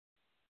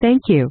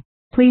Thank you.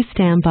 Please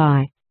stand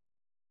by.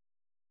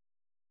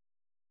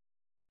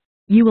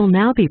 You will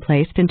now be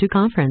placed into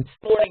conference.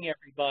 Good morning,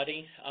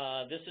 everybody.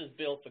 This is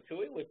Bill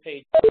Fakui with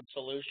Page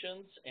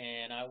Solutions,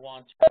 and I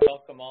want to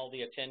welcome all the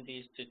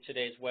attendees to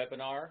today's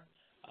webinar.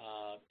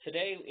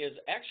 Today is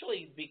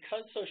actually,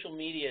 because social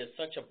media is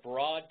such a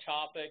broad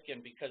topic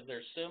and because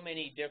there's so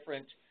many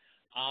different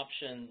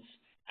options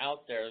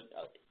out there,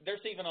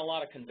 there's even a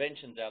lot of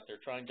conventions out there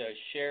trying to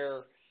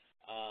share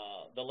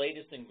the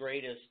latest and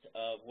greatest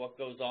of what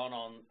goes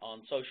on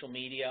social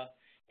media.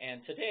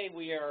 And today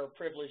we are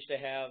privileged to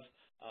have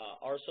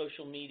our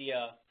social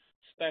media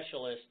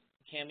specialist,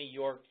 Cami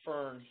York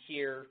Fern,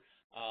 here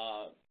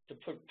to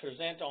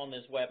present on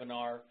this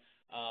webinar.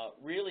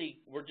 Really,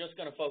 we're just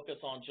going to focus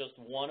on just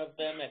one of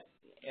them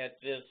at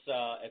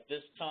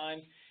this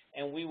time,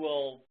 and we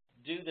will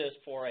do this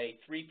for a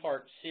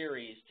three-part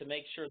series to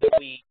make sure that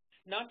we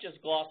not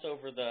just gloss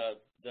over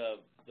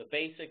the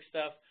basic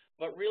stuff,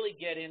 but really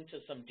get into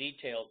some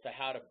details to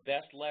how to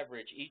best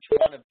leverage each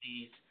one of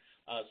these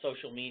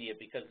social media,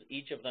 because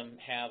each of them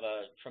have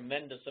a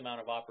tremendous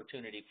amount of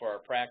opportunity for our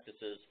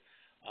practices.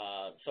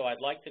 So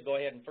I'd like to go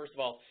ahead and first of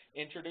all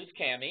introduce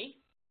Cami.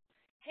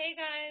 Hey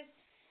guys.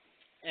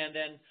 And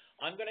then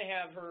I'm going to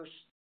have her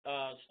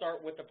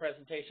start with the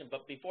presentation,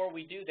 but before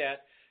we do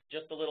that,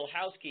 just a little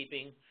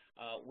housekeeping.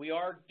 We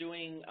are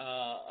doing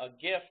a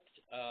gift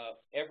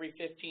every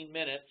 15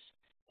 minutes,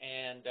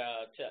 and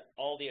to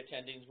all the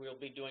attendees, we'll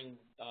be doing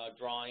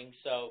drawings.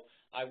 So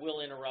I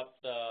will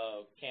interrupt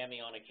Cami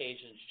on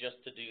occasions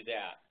just to do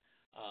that.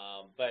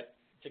 But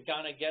to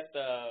kind of get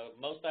the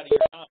most out of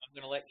your time, I'm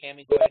going to let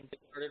Cami go ahead and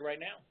get started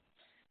right now.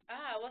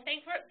 Well,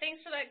 thanks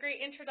for that great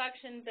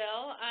introduction,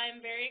 Bill.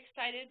 I'm very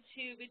excited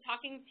to be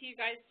talking to you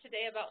guys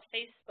today about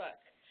Facebook.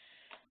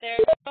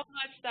 There's so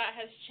much that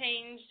has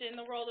changed in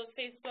the world of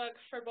Facebook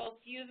for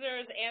both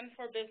users and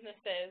for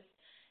businesses,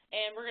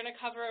 and we're going to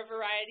cover a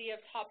variety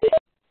of topics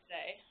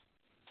today.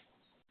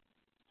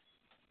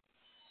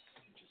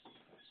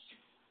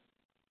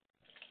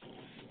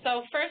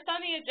 So first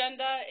on the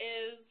agenda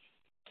is,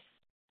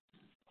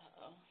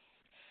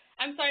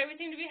 I'm sorry, we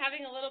seem to be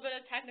having a little bit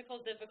of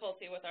technical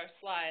difficulty with our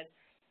slides.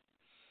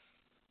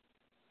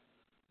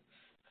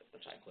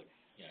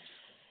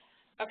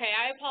 Okay,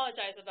 I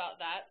apologize about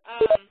that.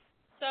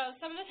 So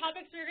some of the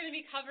topics we're going to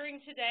be covering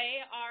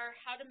today are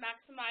how to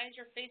maximize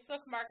your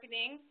Facebook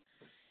marketing.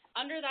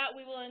 Under that,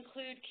 we will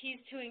include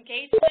keys to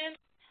engagement,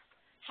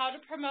 how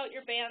to promote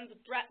your band's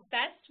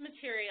best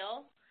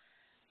material,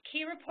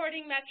 key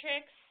reporting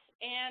metrics,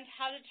 and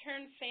how to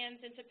turn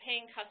fans into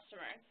paying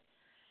customers.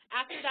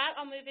 After that,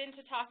 I'll move in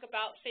to talk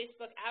about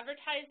Facebook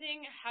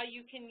advertising, how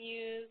you can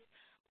use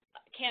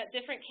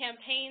different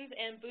campaigns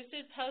and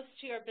boosted posts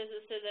to your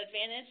business's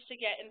advantage to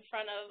get in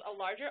front of a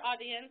larger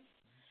audience.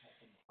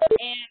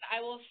 And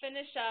I will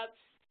finish up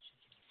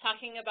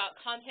talking about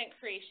content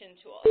creation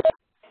tools.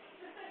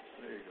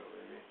 There you go,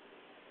 baby.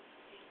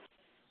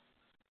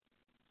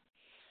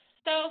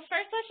 So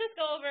first, let's just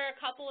go over a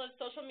couple of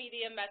social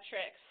media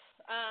metrics.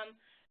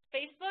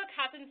 Facebook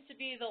happens to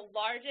be the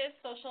largest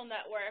social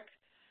network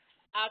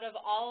out of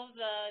all of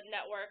the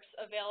networks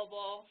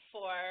available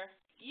for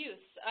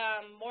use.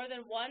 More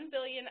than 1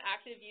 billion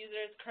active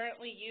users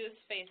currently use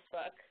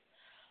Facebook.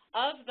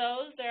 Of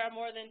those, there are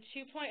more than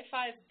 2.5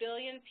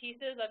 billion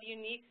pieces of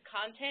unique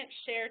content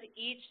shared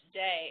each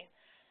day.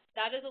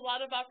 That is a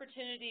lot of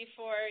opportunity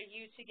for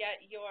you to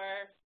get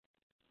your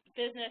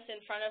business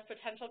in front of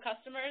potential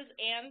customers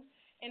and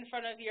in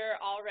front of your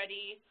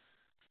already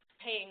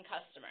paying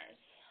customers.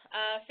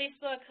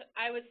 Facebook,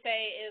 I would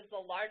say, is the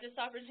largest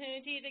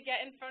opportunity to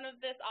get in front of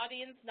this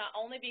audience, not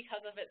only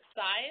because of its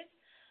size,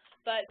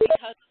 but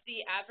because of the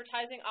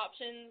advertising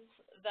options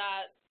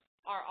that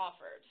are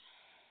offered.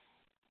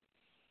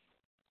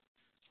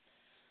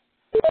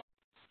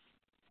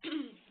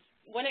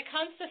 When it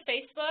comes to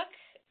Facebook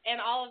and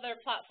all of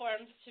their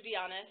platforms, to be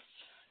honest,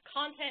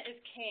 content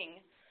is king,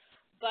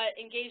 but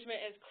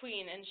engagement is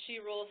queen, and she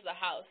rules the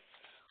house.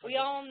 We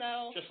all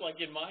know. Just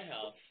like in my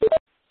house.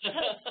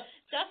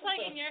 Just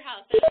like in your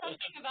house. There's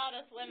something about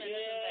us women, isn't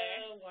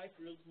there? Yeah, wife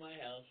rules my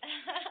house.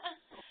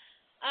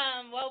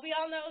 Well, we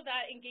all know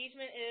that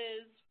engagement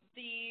is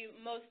the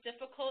most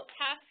difficult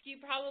task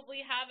you probably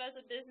have as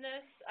a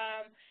business.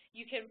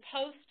 You can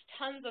post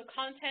tons of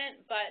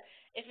content, but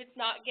if it's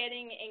not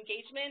getting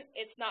engagement,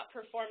 it's not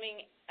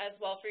performing as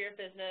well for your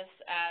business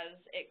as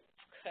it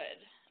could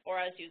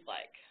or as you'd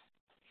like.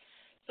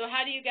 So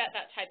how do you get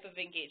that type of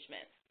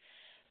engagement?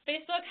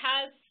 Facebook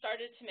has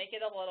started to make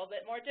it a little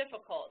bit more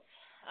difficult.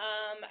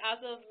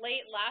 As of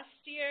late last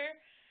year,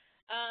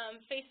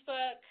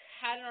 Facebook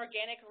had an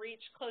organic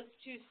reach close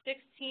to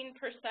 16%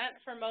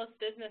 for most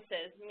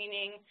businesses,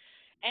 meaning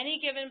any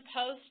given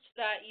post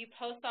that you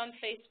post on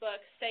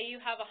Facebook, say you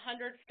have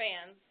 100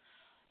 fans,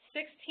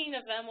 16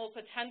 of them will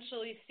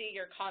potentially see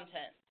your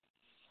content.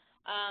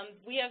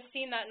 We have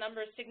seen that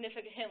number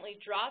significantly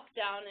drop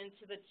down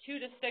into the 2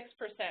 to 6%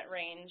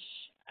 range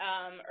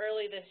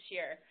early this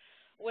year,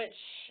 which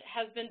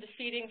has been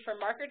defeating for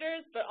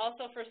marketers, but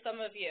also for some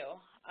of you.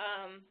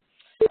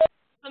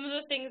 some of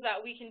the things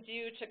that we can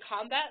do to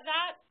combat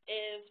that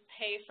is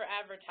pay for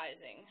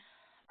advertising.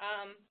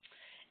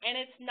 And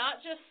it's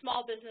not just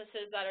small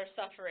businesses that are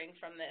suffering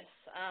from this.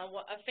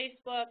 A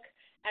Facebook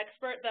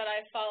expert that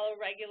I follow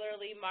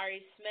regularly,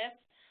 Mari Smith,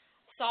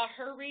 saw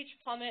her reach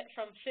plummet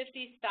from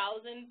 50,000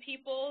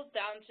 people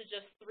down to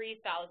just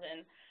 3,000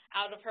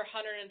 out of her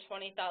 120,000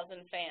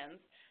 fans.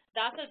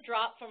 That's a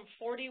drop from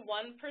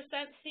 41%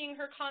 seeing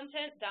her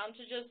content down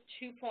to just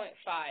 2.5.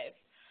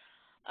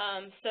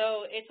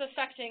 So it's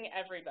affecting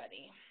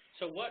everybody.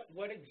 So what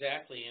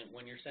exactly,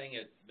 when you're saying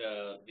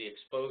the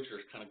exposure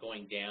is kind of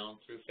going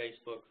down through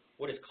Facebook,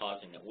 what is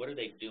causing that? What are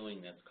they doing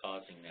that's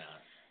causing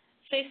that?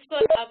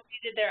 Facebook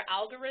updated their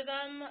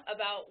algorithm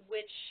about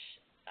which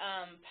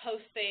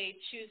posts they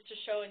choose to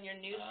show in your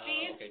news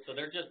feed. Okay, so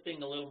they're just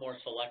being a little more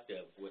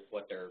selective with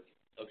what they're,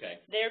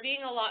 okay. They're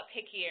being a lot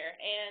pickier,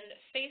 and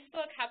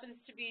Facebook happens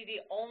to be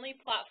the only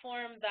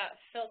platform that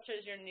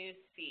filters your news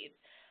feed.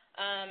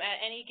 At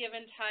any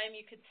given time,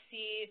 you could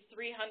see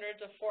 300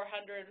 to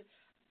 400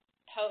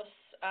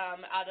 posts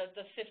out of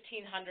the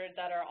 1,500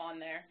 that are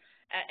on there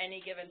at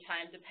any given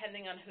time,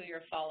 depending on who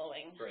you're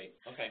following. Great,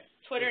 okay.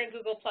 Twitter and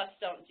Google Plus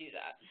don't do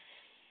that.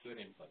 Good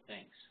input,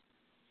 thanks.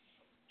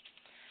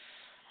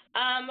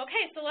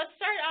 Okay, so let's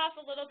start off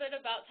a little bit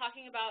about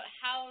talking about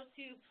how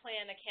to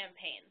plan a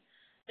campaign.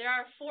 There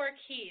are 4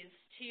 keys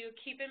to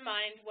keep in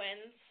mind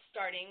when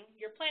starting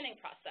your planning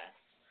process.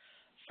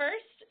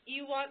 First,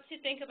 you want to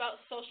think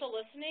about social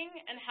listening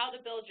and how to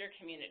build your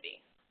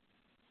community.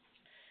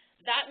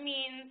 That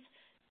means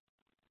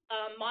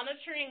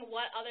monitoring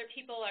what other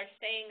people are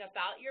saying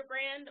about your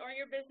brand or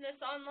your business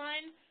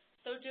online.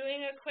 So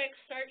doing a quick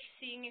search,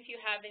 seeing if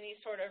you have any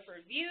sort of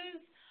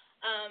reviews,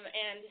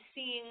 and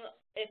seeing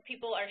if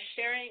people are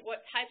sharing,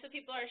 what types of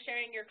people are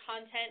sharing your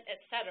content,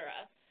 etc.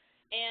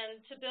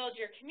 And to build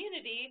your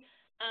community,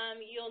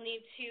 you'll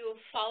need to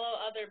follow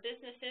other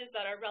businesses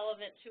that are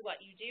relevant to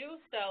what you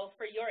do. So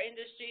for your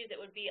industries, it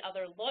would be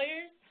other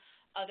lawyers,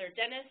 other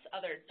dentists,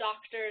 other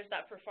doctors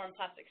that perform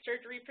plastic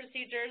surgery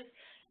procedures.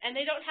 And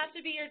they don't have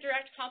to be your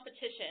direct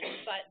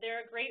competition, but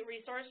they're a great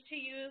resource to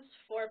use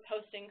for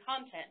posting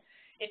content.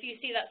 If you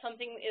see that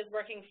something is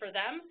working for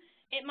them,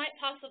 it might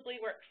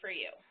possibly work for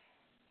you.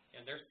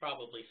 And there's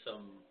probably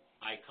some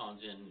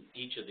icons in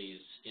each of these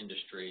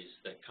industries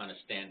that kind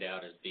of stand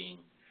out as being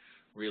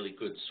really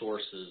good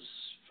sources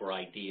for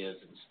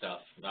ideas and stuff.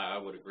 I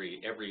would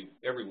agree. Every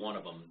one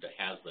of them that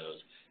has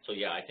those. So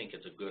yeah, I think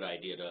it's a good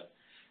idea to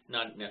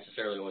not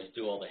necessarily always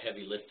do all the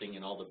heavy lifting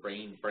and all the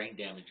brain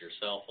damage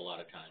yourself a lot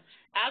of times.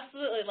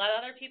 Absolutely. Let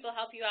other people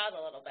help you out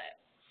a little bit.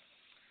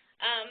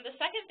 The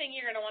second thing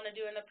you're going to want to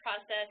do in the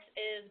process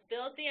is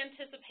build the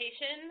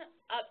anticipation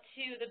up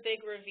to the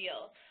big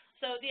reveal.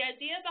 So the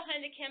idea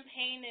behind a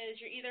campaign is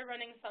you're either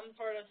running some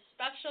sort of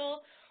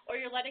special, or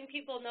you're letting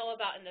people know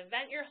about an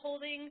event you're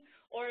holding,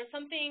 or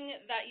something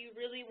that you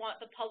really want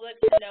the public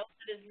to know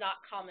that is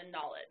not common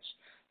knowledge.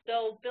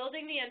 So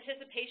building the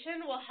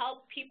anticipation will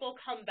help people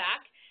come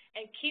back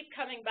and keep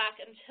coming back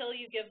until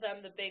you give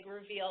them the big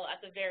reveal at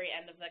the very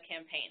end of the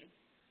campaign.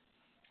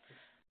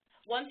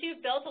 Once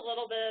you've built a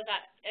little bit of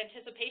that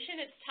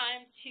anticipation, it's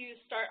time to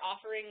start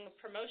offering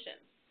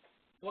promotions.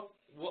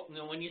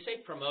 When you say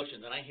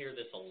promotions, and I hear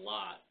this a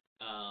lot,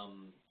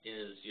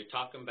 is you're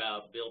talking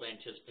about build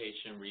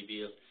anticipation,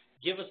 reveals.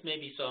 Give us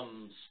maybe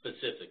some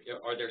specific.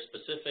 Are there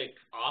specific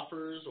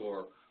offers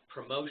or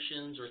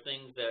promotions or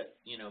things that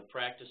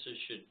practices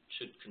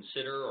should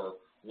consider, or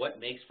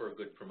what makes for a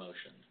good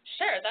promotion?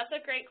 Sure, that's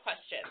a great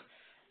question.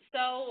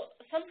 So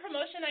some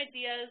promotion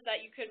ideas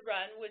that you could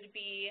run would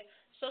be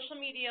social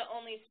media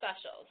only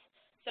specials.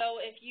 So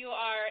if you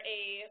are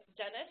a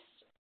dentist,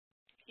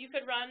 you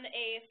could run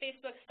a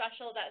Facebook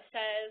special that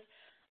says,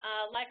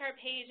 like our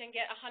page and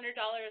get $100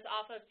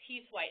 off of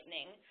teeth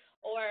whitening,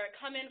 or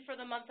come in for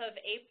the month of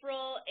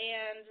April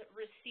and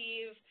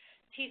receive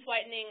teeth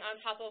whitening on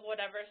top of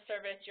whatever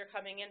service you're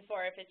coming in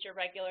for, if it's your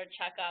regular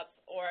checkup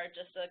or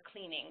just a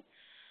cleaning.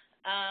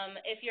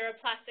 If you're a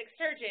plastic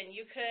surgeon,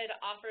 you could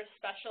offer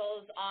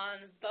specials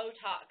on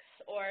Botox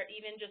or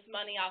even just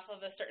money off of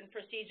a certain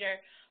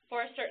procedure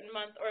for a certain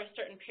month or a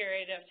certain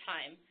period of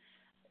time.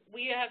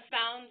 We have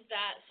found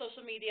that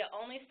social media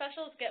only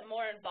specials get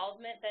more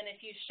involvement than if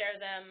you share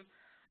them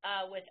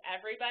with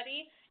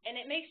everybody, and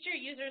it makes your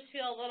users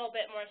feel a little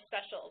bit more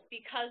special.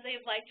 Because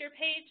they've liked your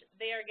page,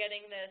 they are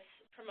getting this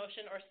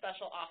promotion or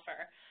special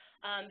offer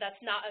that's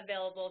not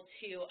available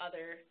to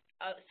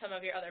some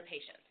of your other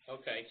patients.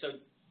 Okay, so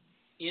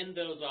in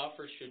those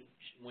offers,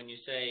 when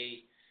you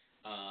say,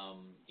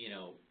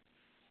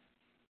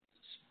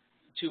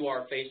 to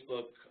our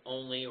Facebook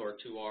only, or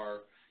to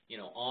our,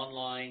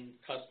 online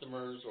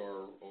customers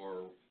or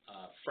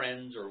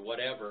friends or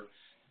whatever,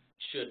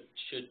 should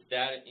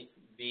that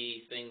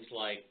be things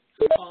like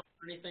coupons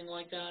or anything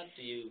like that?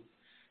 Do you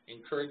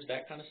encourage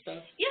that kind of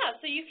stuff? Yeah,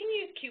 so you can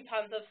use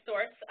coupons of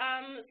sorts.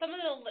 Some of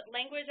the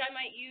language I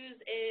might use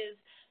is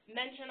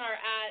mention our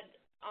ad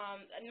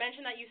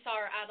mention that you saw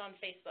our ad on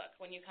Facebook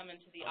when you come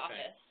into the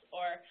office,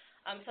 or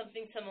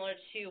something similar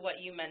to what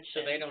you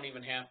mentioned. So they don't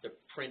even have to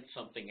print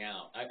something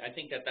out. I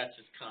think that's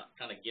just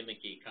kind of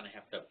gimmicky. Kind of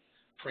have to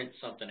print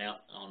something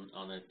out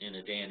in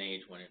a day and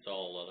age when it's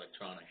all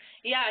electronic.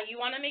 Yeah, you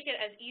want to make it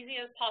as easy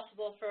as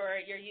possible for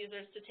your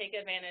users to take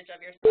advantage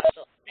of your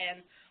special,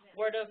 and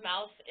word of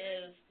mouth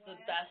is the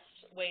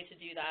best way to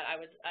do that. I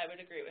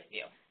would agree with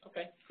you.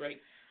 Okay,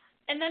 great.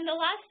 And then the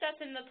last step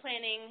in the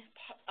planning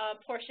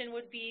portion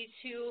would be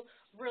to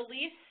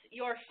release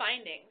your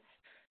findings.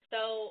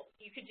 So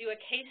you could do a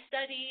case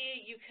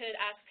study, you could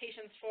ask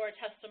patients for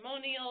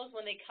testimonials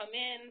when they come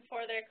in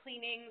for their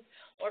cleanings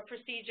or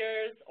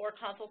procedures or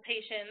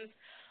consultations.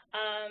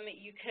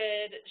 You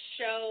could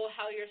show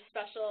how your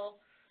special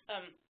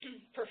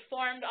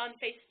performed on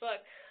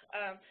Facebook.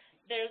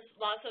 There's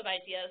lots of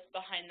ideas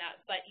behind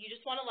that, but you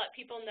just want to let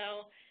people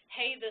know,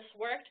 hey, this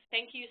worked,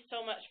 thank you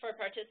so much for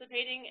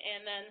participating,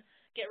 and then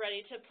get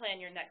ready to plan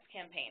your next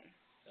campaign.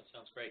 That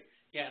sounds great.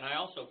 Yeah, and I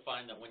also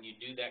find that when you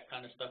do that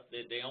kind of stuff,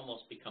 they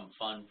almost become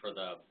fun for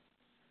the,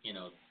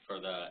 for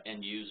the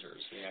end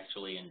users. They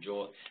actually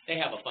enjoy, they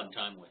have a fun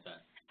time with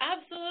that.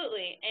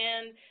 Absolutely,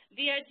 and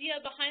the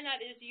idea behind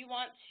that is you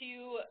want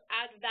to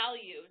add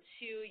value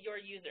to your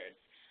users.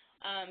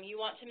 You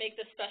want to make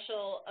the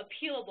special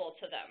appealable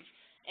to them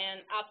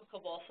and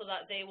applicable so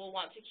that they will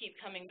want to keep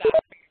coming back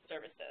for your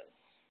services.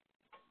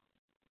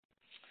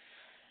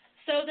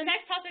 So the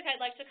next topic I'd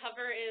like to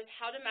cover is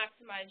how to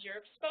maximize your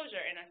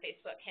exposure in a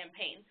Facebook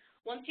campaign.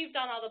 Once you've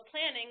done all the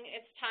planning,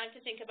 it's time to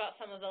think about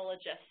some of the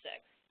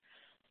logistics.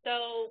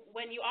 So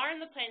when you are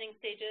in the planning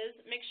stages,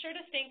 make sure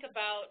to think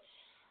about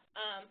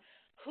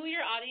who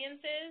your audience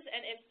is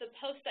and if the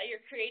post that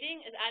you're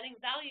creating is adding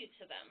value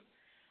to them.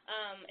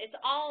 It's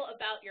all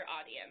about your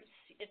audience.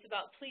 It's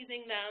about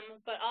pleasing them,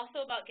 but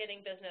also about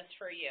getting business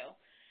for you.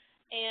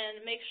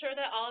 And make sure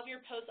that all of your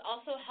posts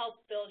also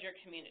help build your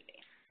community.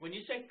 When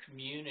you say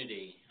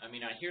community, I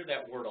mean, I hear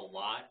that word a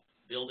lot,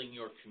 building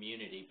your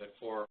community, but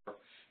for,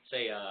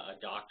 say, a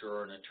doctor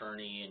or an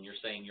attorney and you're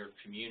saying your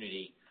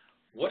community,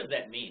 what does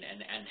that mean?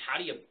 And how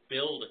do you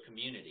build a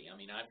community? I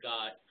mean, I've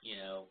got,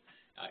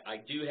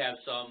 I do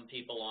have some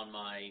people on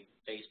my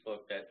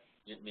Facebook that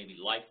maybe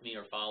like me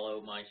or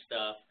follow my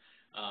stuff.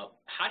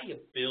 How do you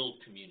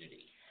build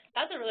community?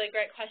 That's a really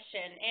great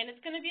question, and it's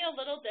going to be a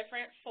little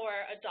different for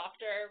a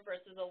doctor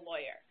versus a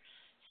lawyer.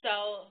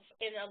 So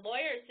in a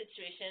lawyer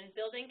situation,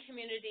 building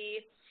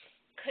community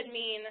could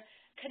mean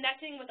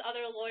connecting with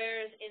other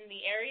lawyers in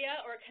the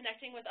area or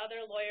connecting with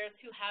other lawyers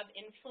who have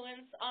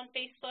influence on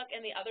Facebook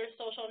and the other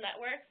social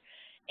networks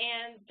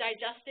and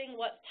digesting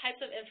what types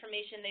of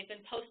information they've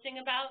been posting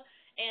about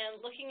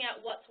and looking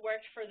at what's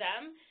worked for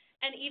them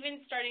and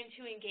even starting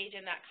to engage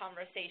in that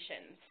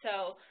conversation.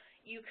 So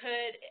you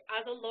could,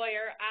 as a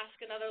lawyer, ask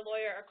another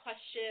lawyer a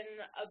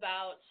question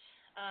about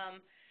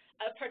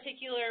a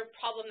particular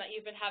problem that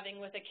you've been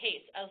having with a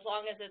case, as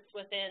long as it's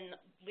within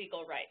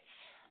legal rights.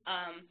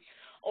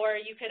 Or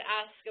you could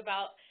ask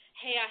about,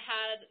 hey, I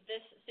had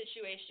this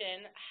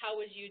situation, how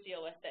would you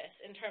deal with this,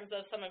 in terms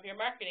of some of your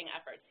marketing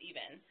efforts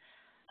even.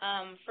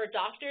 For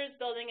doctors,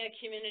 building a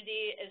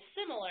community is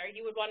similar.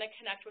 You would want to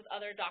connect with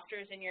other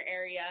doctors in your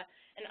area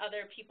and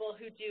other people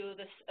who do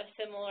a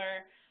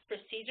similar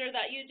procedure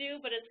that you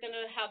do, but it's going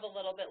to have a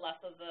little bit less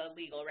of the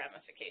legal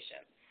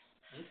ramifications.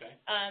 Okay.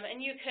 And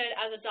you could,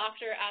 as a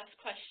doctor, ask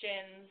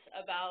questions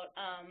about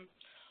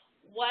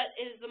what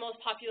is the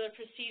most popular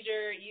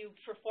procedure you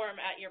perform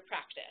at your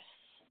practice,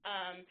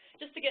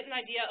 just to get an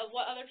idea of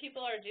what other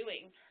people are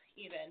doing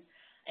even.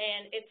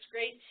 And it's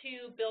great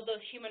to build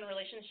those human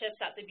relationships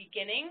at the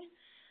beginning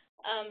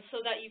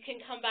so that you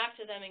can come back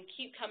to them and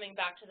keep coming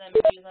back to them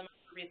and use them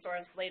as a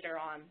resource later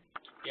on.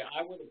 Yeah, I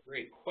would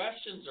agree.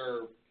 Questions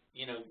are,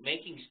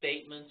 making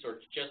statements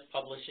or just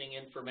publishing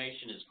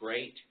information is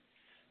great.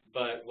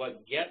 But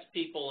what gets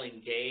people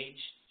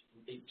engaged,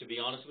 to be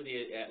honest with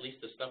you, at least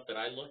the stuff that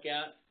I look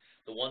at,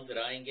 the ones that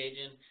I engage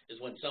in,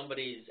 is when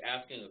somebody's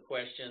asking a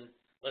question.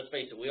 Let's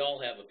face it, we all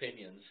have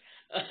opinions.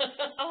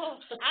 Oh,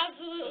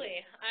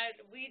 absolutely.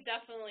 We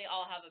definitely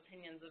all have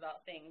opinions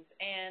about things.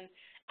 And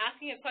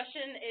asking a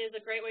question is a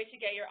great way to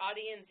get your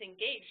audience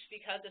engaged,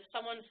 because if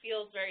someone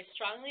feels very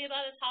strongly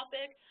about a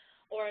topic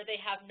or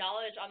they have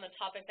knowledge on the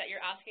topic that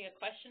you're asking a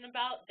question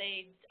about,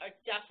 they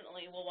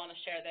definitely will want to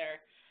share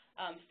their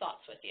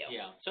thoughts with you.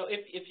 Yeah. So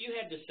if you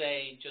had to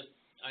say, just,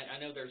 I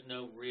know there's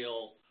no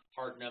real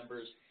hard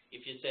numbers.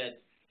 If you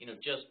said,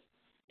 just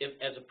if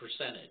as a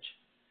percentage,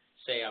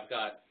 say I've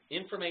got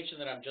information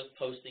that I'm just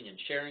posting and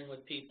sharing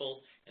with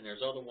people, and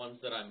there's other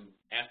ones that I'm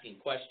asking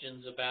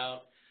questions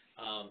about,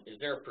 is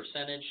there a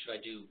percentage? Should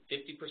I do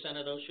 50%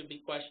 of those should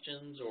be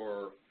questions,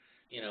 or,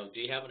 do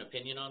you have an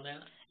opinion on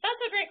that?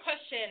 That's a great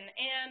question,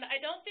 and I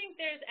don't think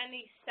there's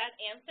any set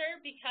answer,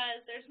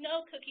 because there's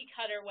no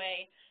cookie-cutter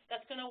way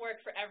that's going to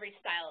work for every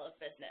style of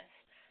business.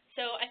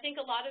 So I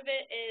think a lot of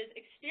it is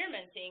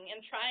experimenting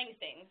and trying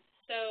things.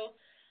 So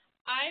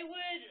I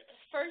would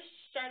first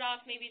start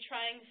off maybe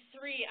trying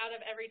 3 out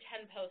of every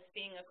 10 posts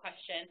being a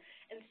question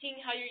and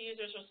seeing how your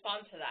users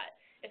respond to that.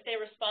 If they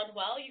respond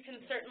well, you can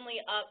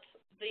certainly up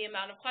the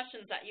amount of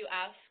questions that you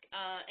ask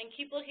and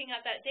keep looking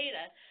at that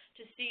data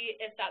to see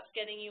if that's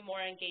getting you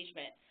more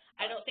engagement.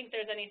 I don't think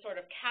there's any sort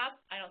of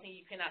cap. I don't think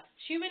you can ask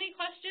too many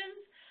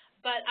questions,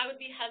 but I would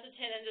be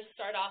hesitant and just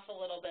start off a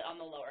little bit on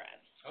the lower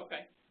end.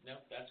 Okay. No,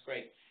 that's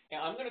great.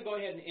 Now, I'm going to go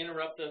ahead and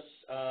interrupt us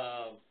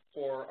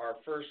for our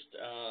first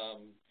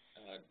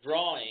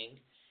drawing,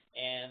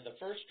 and the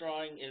first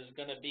drawing is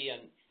going to be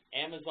an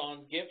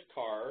Amazon gift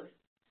card,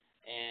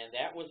 and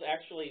that was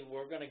actually,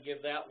 we're going to give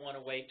that one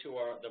away to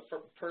the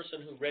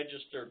person who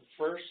registered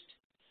first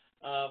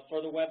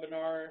for the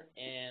webinar,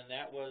 and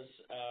that was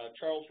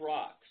Charles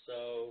Rock.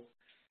 So,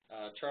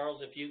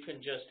 Charles, if you can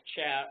just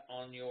chat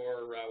on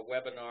your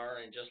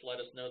webinar and just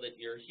let us know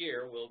that you're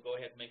here, we'll go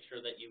ahead and make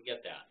sure that you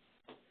get that.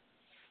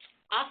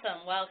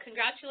 Awesome. Well,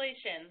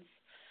 congratulations.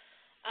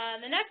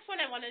 The next one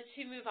I wanted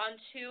to move on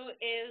to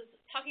is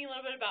talking a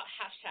little bit about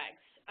hashtags.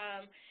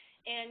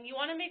 And you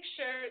want to make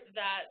sure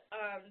that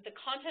the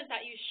content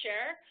that you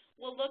share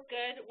will look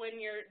good when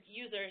your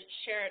users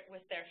share it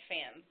with their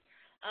fans.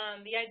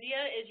 The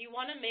idea is you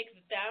want to make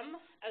them,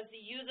 as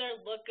the user,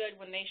 look good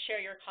when they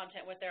share your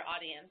content with their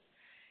audience.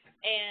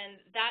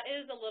 And that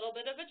is a little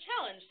bit of a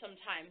challenge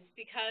sometimes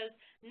because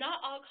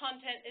not all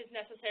content is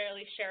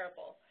necessarily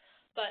shareable.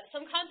 But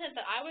some content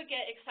that I would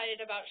get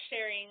excited about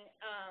sharing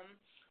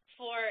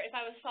for if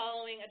I was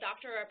following a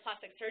doctor or a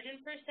plastic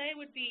surgeon per se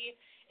would be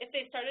if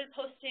they started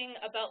posting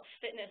about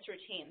fitness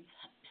routines.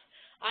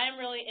 I am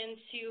really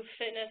into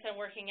fitness and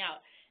working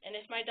out. And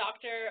if my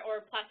doctor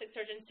or plastic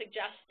surgeon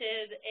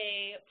suggested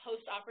a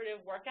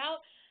post-operative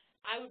workout,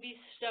 I would be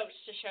stoked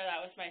to share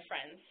that with my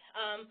friends.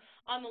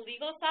 On the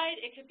legal side,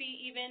 it could be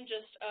even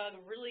just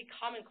a really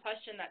common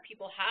question that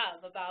people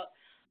have about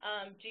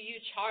do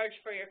you charge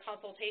for your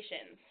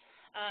consultations?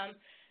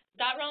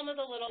 That realm is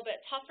a little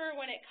bit tougher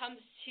when it comes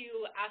to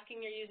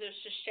asking your users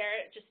to share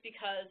it just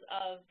because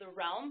of the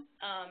realm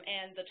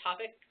and the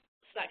topics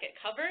that get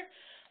covered,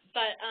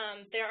 but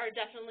there are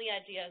definitely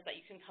ideas that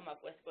you can come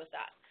up with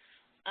that.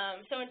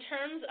 So in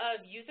terms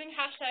of using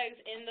hashtags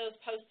in those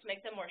posts to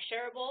make them more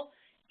shareable,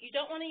 you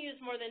don't want to use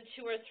more than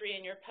 2 or 3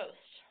 in your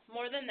post.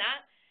 More than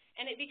that,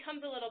 and it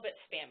becomes a little bit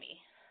spammy.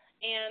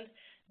 And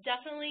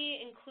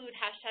definitely include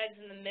hashtags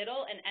in the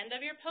middle and end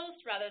of your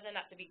post rather than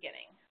at the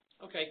beginning.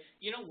 Okay,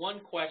 you know, one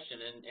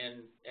question,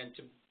 and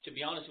to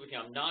be honest with you,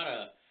 I'm not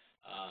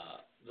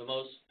the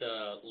most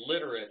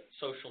literate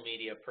social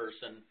media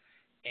person,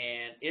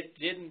 and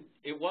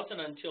it wasn't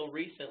until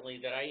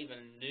recently that I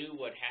even knew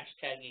what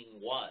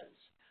hashtagging was.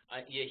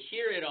 You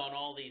hear it on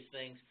all these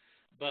things,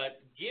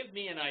 but give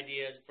me an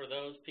idea for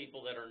those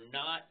people that are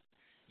not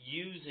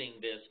using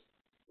this.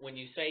 When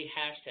you say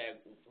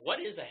hashtag,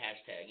 what is a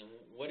hashtag, and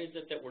what is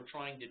it that we're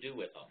trying to do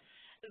with them?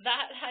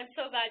 I'm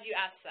so glad you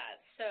asked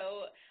that.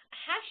 So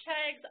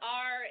hashtags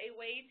are a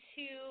way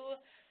to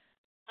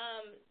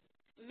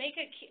make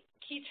a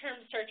key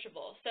term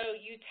searchable. So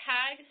you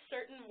tag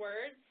certain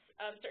words,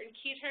 certain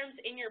key terms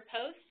in your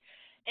post,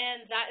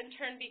 and that in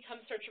turn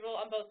becomes searchable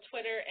on both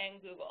Twitter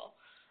and Google.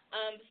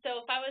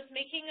 So if I was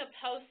making a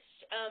post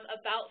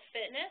about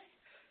fitness,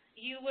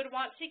 you would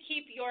want to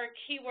keep your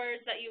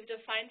keywords that you've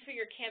defined for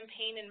your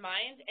campaign in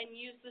mind and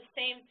use the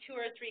same 2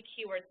 or 3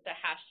 keywords to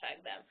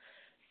hashtag them.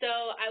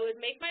 So I would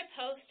make my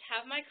post,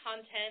 have my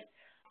content,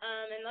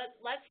 and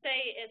let's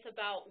say it's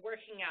about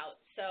working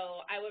out.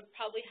 So I would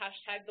probably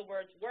hashtag the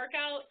words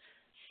workout,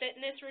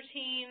 fitness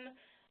routine,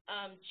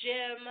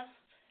 gym,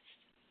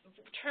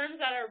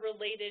 terms that are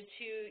related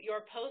to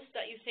your post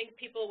that you think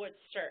people would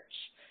search.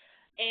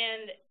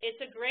 And it's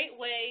a great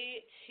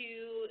way to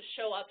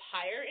show up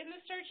higher in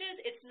the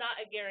searches. It's not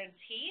a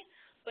guarantee,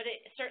 but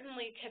it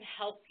certainly can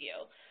help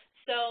you.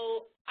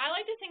 So I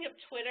like to think of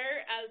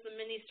Twitter as the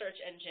mini search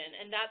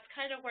engine, and that's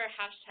kind of where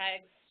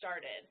hashtags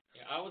started.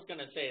 Yeah, I was going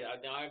to say,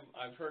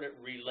 I've heard it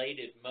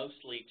related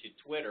mostly to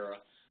Twitter.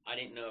 I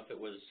didn't know if it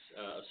was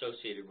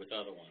associated with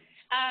other ones.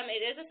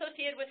 It is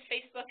associated with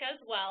Facebook as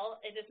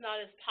well. It is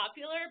not as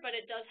popular, but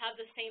it does have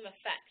the same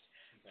effect.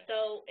 Okay.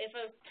 So if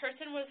a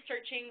person was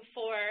searching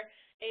for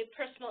a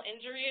personal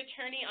injury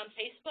attorney on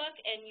Facebook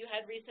and you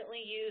had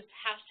recently used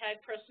hashtag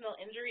personal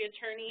injury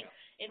attorney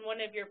in one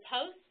of your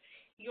posts,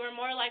 you are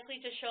more likely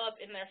to show up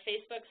in their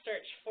Facebook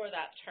search for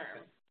that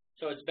term. Okay.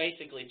 So it's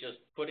basically just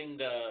putting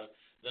the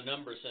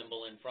number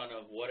symbol in front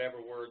of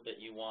whatever word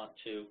that you want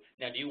to.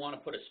 Now, do you want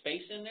to put a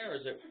space in there, or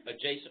is it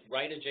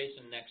right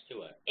adjacent next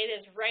to it? It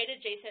is right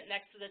adjacent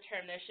next to the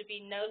term. There should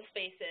be no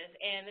spaces.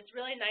 And it's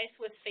really nice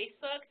with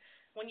Facebook.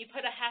 When you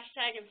put a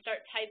hashtag and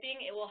start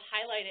typing, it will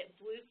highlight it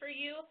blue for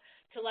you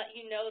to let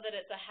you know that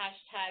it's a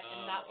hashtag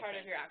and not part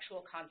of your actual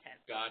content.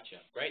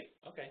 Gotcha. Great.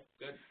 Okay,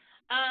 good.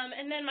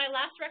 And then my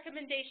last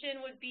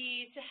recommendation would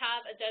be to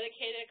have a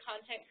dedicated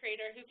content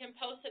creator who can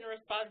post and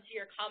respond to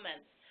your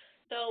comments.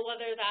 So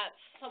whether that's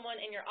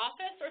someone in your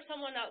office or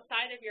someone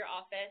outside of your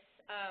office,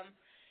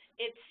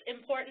 it's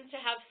important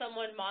to have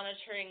someone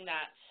monitoring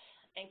that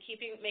and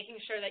making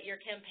sure that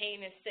your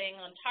campaign is staying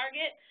on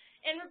target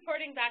and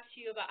reporting back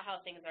to you about how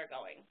things are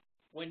going.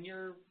 When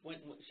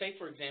say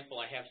for example,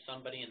 I have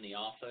somebody in the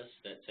office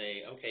that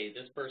say, okay,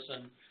 this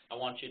person, I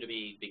want you to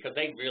be, because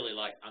they really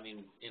like, I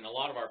mean, in a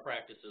lot of our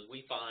practices,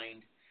 we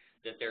find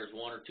that there's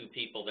one or two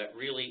people that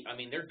really, I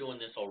mean, they're doing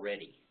this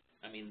already.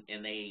 I mean,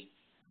 and they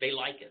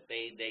like it.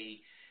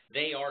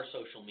 They are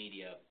social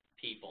media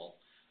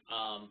people.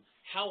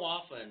 How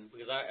often,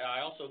 because I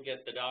also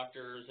get the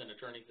doctors and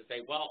attorneys that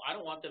say, well, I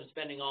don't want them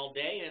spending all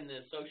day in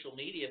this social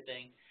media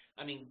thing.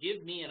 I mean,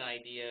 give me an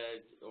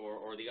idea,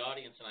 or the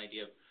audience an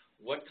idea of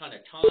what kind of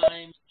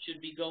time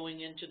should be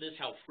going into this?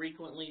 How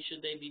frequently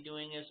should they be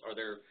doing this?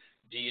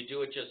 Do you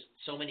do it just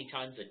so many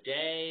times a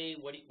day?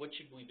 What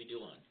should we be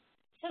doing?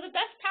 So the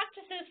best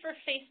practices for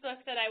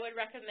Facebook that I would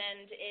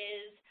recommend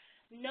is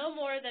no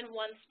more than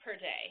once per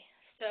day.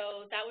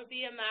 So that would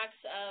be a max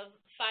of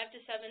 5 to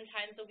 7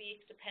 times a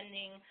week,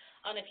 depending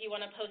on if you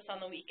want to post on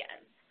the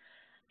weekends.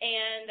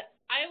 And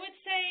I would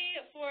say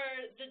for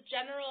the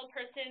general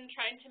person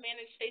trying to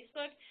manage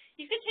Facebook,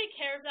 you could take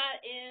care of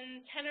that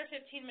in 10 or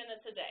 15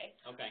 minutes a day.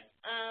 Okay.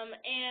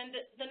 And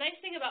the nice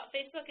thing about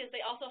Facebook is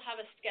they also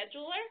have a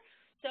scheduler.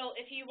 So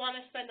if you want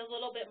to spend a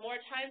little bit more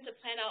time to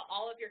plan out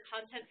all of your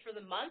content for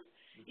the month,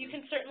 you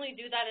can certainly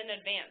do that in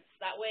advance.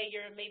 That way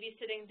you're maybe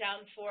sitting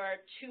down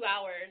for 2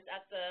 hours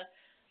at the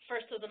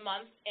first of the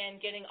month and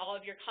getting all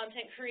of your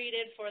content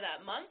created for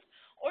that month.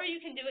 Or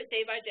you can do it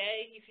day by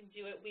day. You can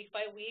do it week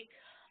by week.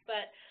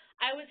 But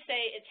I would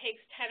say it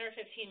takes 10 or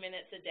 15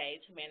 minutes a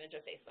day to manage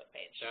a Facebook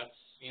page.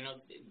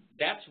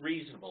 That's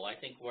reasonable. I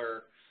think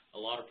where a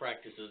lot of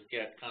practices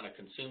get kind of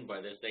consumed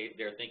by this,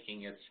 they're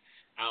thinking it's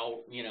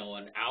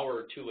an hour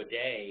or two a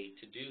day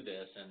to do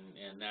this,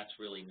 and that's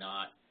really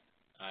not.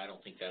 I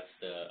don't think that's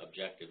the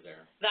objective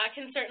there. That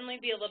can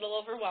certainly be a little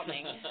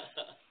overwhelming.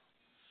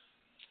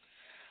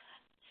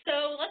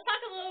 So let's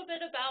talk a little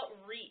bit about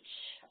reach.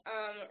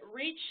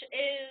 Reach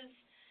is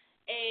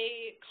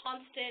a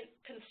constant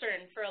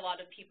concern for a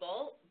lot of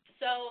people.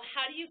 So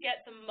how do you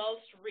get the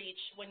most reach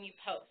when you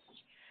post?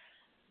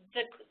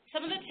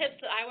 Some of the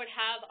tips that I would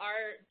have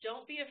are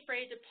don't be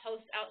afraid to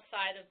post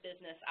outside of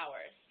business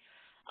hours.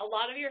 A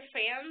lot of your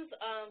fans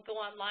go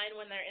online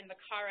when they're in the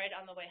car ride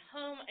on the way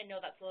home. I know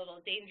that's a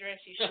little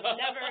dangerous. You should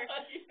never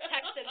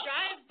text and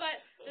drive, but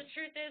the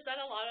truth is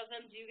that a lot of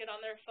them do get on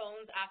their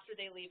phones after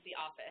they leave the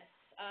office.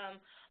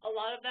 A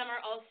lot of them are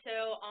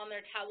also on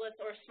their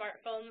tablets or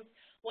smartphones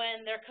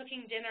when they're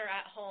cooking dinner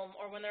at home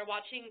or when they're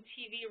watching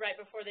TV right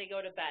before they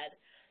go to bed.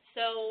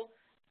 So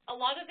a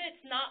lot of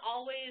it's not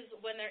always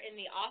when they're in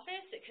the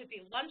office. It could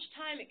be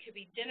lunchtime, it could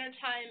be dinner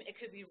time, it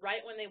could be right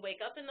when they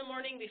wake up in the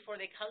morning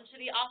before they come to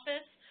the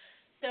office.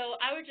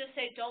 So I would just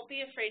say don't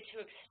be afraid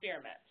to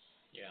experiment.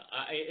 Yeah,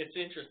 it's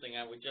interesting.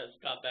 I just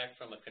got back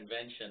from a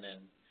convention,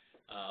 and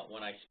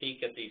when I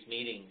speak at these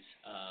meetings,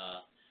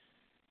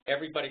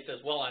 everybody says,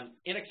 well, I'm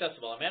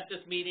inaccessible. I'm at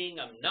this meeting.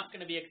 I'm not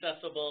going to be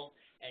accessible.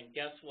 And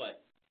guess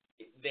what?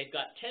 They've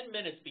got 10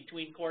 minutes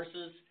between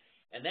courses,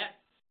 and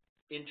that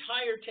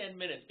entire 10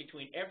 minutes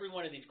between every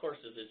one of these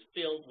courses is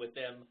filled with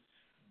them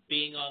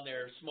being on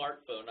their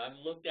smartphone. I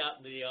looked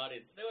out into the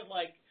audience. There was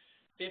like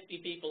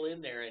 50 people in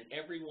there, and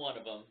every one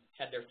of them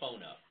had their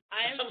phone up.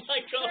 I'm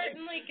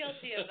certainly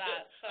guilty of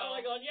that. So. I'm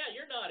like, going, yeah,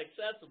 you're not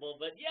accessible,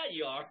 but yeah,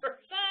 you are.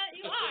 But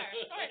you are,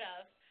 sort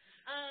of.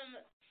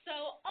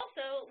 So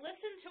also,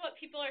 listen to what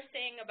people are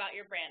saying about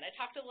your brand. I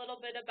talked a little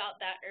bit about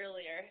that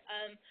earlier.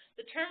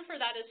 The term for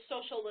that is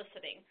social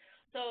listening.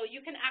 So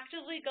you can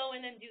actively go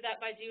in and do that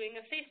by doing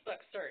a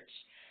Facebook search.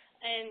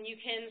 And you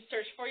can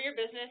search for your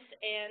business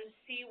and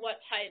see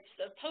what types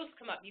of posts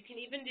come up. You can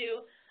even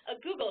do a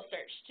Google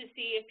search to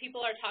see if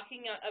people are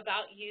talking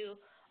about you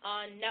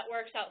on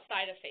networks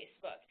outside of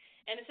Facebook.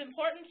 And it's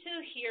important to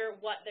hear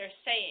what they're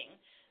saying,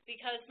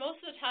 because most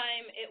of the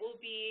time it will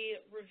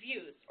be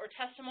reviews or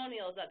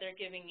testimonials that they're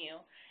giving you.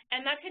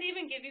 And that could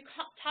even give you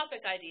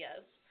topic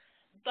ideas.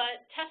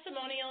 But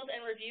testimonials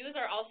and reviews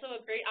are also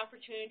a great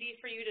opportunity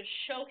for you to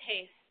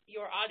showcase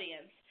your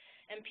audience.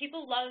 And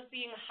people love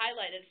being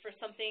highlighted for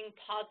something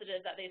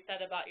positive that they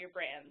said about your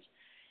brand.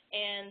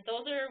 And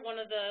those are one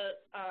of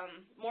the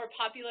more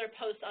popular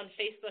posts on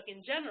Facebook in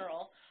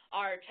general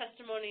are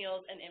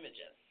testimonials and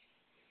images.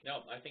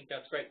 No, I think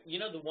that's great.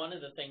 One of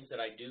the things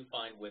that I do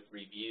find with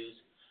reviews,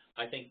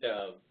 I think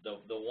the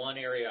one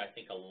area I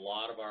think a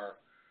lot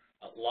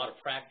of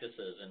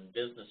practices and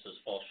businesses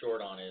fall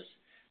short on is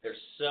they're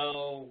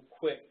so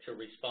quick to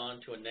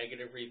respond to a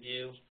negative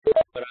review,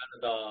 but out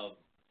of the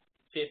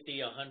 50,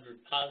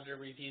 100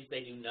 positive reviews,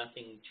 they do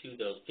nothing to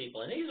those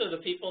people. And these are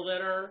the people that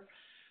are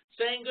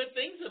saying good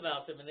things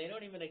about them, and they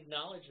don't even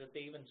acknowledge that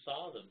they even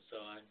saw them.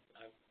 So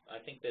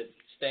I think that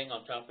staying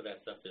on top of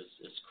that stuff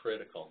is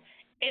critical.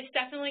 It's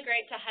definitely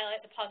great to highlight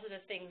the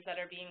positive things that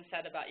are being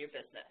said about your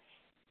business.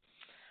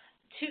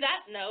 To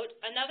that note,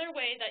 another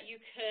way that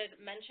you could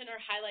mention or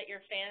highlight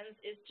your fans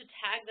is to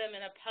tag them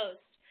in a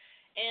post.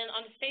 And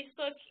on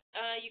Facebook,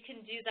 you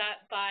can do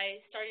that by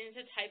starting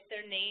to type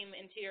their name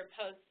into your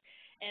post.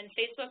 And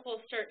Facebook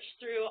will search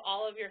through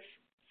all of your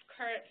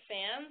current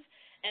fans,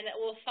 and it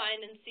will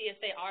find and see if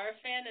they are a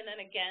fan, and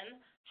then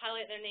again,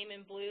 highlight their name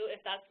in blue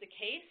if that's the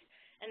case,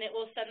 and it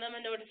will send them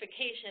a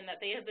notification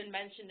that they have been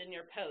mentioned in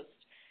your post.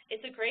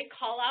 It's a great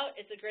call out.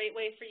 It's a great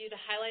way for you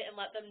to highlight and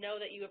let them know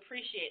that you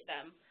appreciate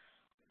them.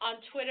 On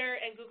Twitter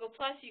and Google+,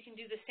 you can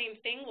do the same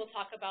thing. We'll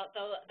talk about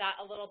that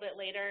a little bit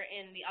later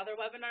in the other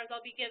webinars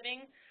I'll be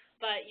giving,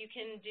 but you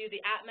can do the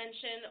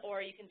 @mention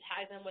or you can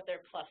tag them with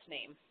their plus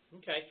name.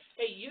 Okay.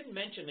 Hey, you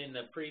mentioned in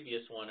the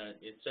previous one,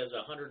 it says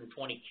 120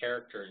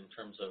 character in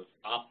terms of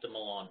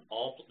optimal on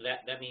all,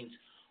 that means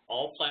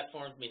all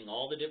platforms, meaning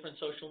all the different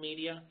social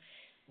media.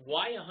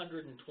 Why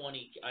 120?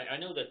 I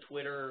know that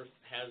Twitter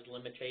has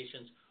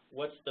limitations.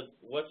 What's the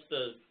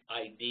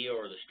idea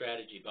or the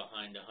strategy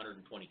behind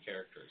 120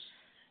 characters?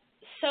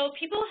 So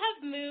people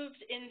have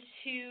moved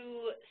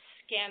into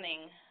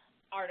scanning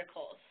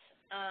articles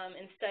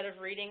instead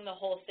of reading the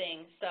whole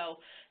thing.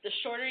 So the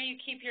shorter you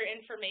keep your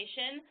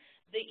information,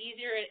 the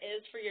easier it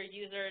is for your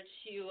user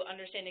to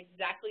understand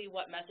exactly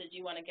what message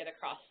you want to get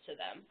across to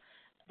them.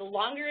 The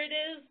longer it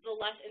is, the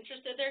less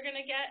interested they're going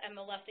to get and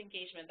the less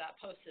engagement that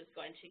post is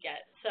going to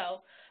get.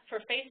 So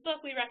for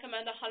Facebook, we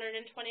recommend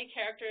 120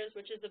 characters,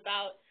 which is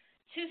about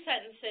 2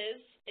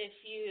 sentences if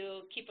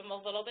you keep them a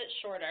little bit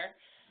shorter.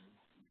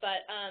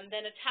 But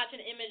then attach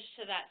an image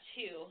to that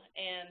too,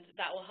 and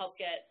that will help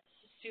get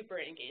super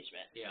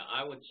engagement. Yeah,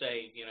 I would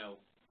say,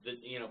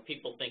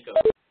 people think of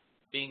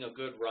being a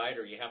good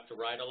writer, you have to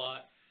write a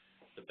lot.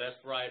 The best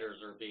writers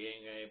are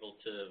being able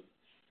to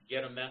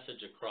get a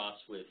message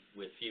across with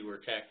fewer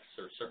texts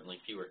or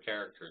certainly fewer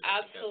characters.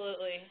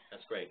 Absolutely.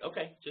 That's great.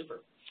 Okay,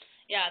 super.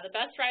 Yeah, the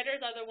best writers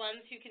are the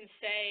ones who can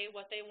say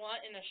what they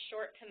want in a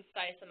short,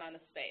 concise amount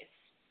of space.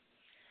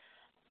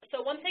 So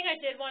one thing I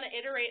did want to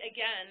iterate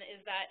again is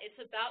that it's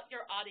about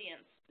your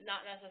audience,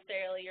 not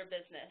necessarily your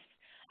business.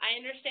 I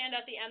understand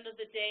at the end of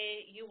the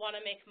day you want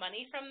to make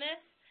money from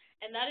this,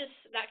 and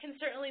that can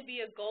certainly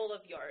be a goal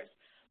of yours.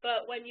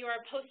 But when you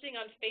are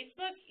posting on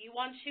Facebook, you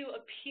want to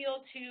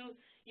appeal to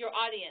your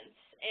audience,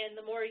 and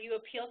the more you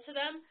appeal to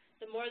them,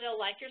 the more they'll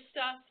like your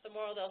stuff, the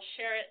more they'll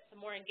share it, the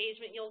more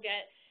engagement you'll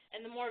get,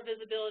 and the more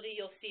visibility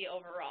you'll see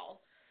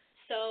overall.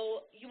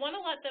 So you want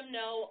to let them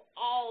know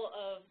all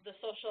of the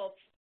social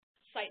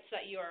sites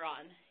that you are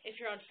on. If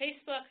you're on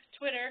Facebook,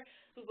 Twitter,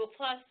 Google+,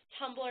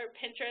 Tumblr,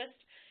 Pinterest,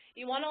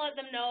 you want to let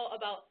them know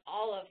about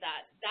all of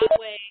that. That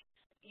way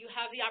you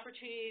have the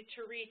opportunity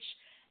to reach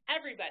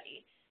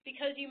everybody,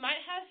 because you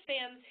might have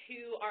fans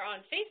who are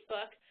on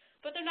Facebook,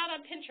 but they're not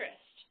on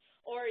Pinterest.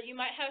 Or you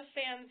might have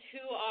fans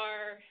who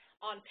are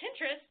on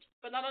Pinterest,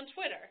 but not on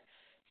Twitter.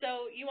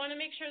 So you want to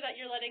make sure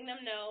that you're letting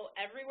them know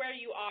everywhere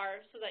you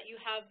are so that you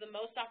have the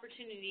most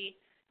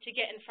opportunity to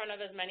get in front of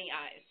as many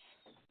eyes.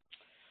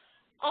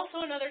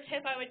 Also, another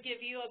tip I would give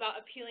you about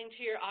appealing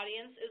to your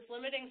audience is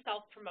limiting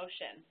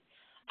self-promotion.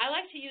 I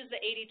like to use the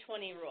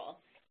 80-20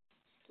 rule,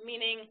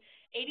 meaning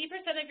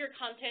 80% of your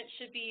content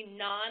should be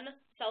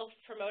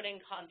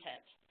non-self-promoting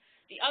content.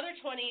 The other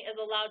 20 is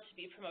allowed to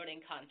be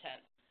promoting content.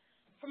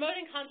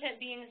 Promoting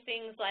content being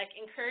things like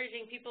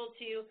encouraging people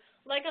to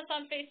like us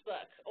on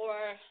Facebook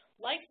or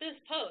like this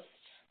post,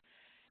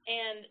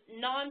 and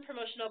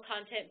non-promotional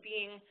content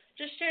being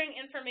just sharing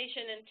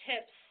information and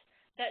tips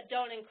that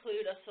don't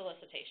include a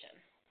solicitation.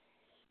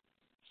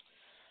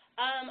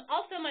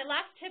 Also, my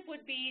last tip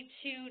would be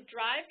to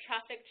drive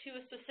traffic to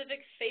a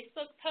specific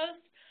Facebook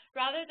post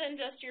rather than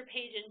just your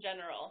page in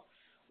general.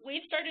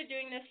 We've started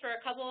doing this for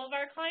a couple of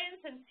our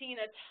clients and seen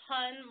a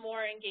ton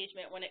more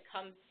engagement when it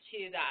comes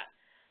to that.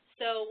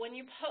 So when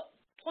you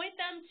point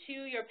them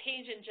to your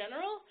page in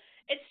general,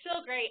 it's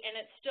still great and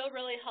it's still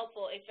really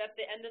helpful if at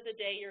the end of the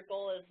day your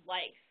goal is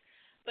likes.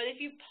 But if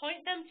you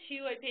point them to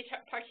a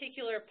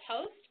particular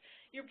post,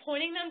 you're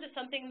pointing them to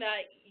something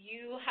that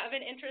you have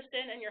an interest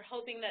in and you're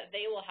hoping that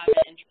they will have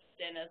an interest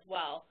in as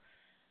well.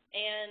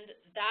 And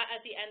that,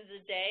 at the end of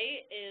the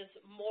day, is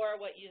more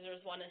what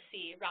users want to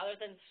see. Rather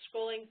than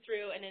scrolling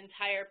through an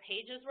entire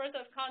page's worth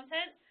of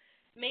content,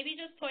 maybe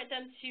just point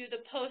them to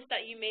the post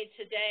that you made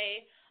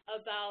today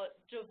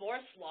about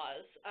divorce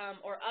laws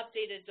or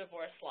updated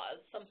divorce laws,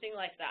 something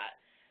like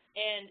that.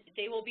 And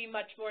they will be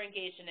much more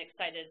engaged and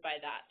excited by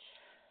that.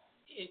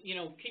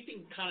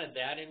 Keeping kind of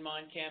that in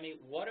mind,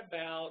 Cammie, what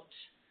about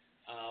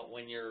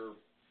when you're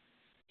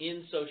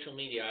in social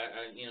media?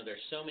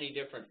 There's so many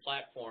different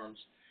platforms,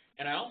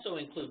 and I also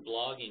include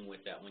blogging with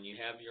that. When you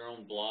have your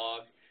own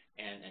blog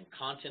and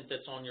content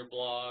that's on your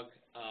blog,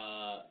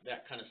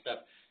 that kind of stuff.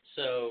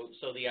 So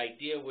the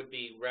idea would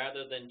be,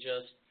 rather than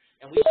just,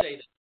 and we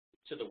say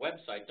to the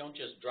website, don't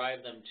just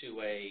drive them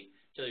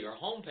to your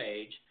home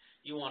page.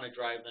 You want to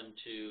drive them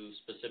to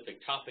specific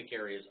topic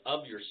areas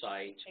of your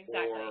site.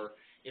 Exactly. Or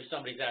if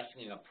somebody's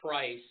asking a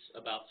price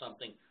about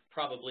something,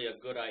 probably a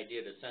good idea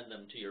to send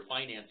them to your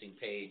financing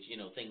page,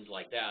 things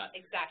like that.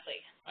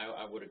 Exactly.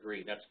 I would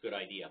agree. That's a good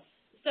idea.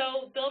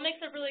 So Bill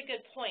makes a really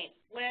good point.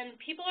 When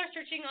people are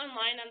searching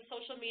online on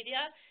social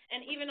media,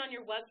 and even on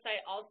your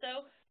website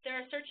also,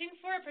 they're searching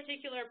for a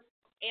particular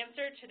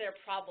answer to their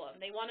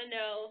problem. They want to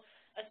know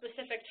a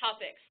specific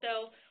topic.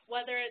 So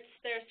whether it's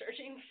they're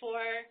searching for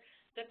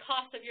the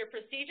cost of your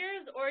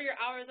procedures or your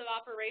hours of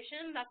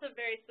operation. That's a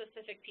very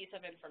specific piece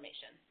of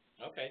information.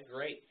 Okay,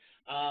 great.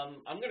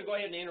 I'm going to go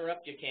ahead and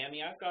interrupt you,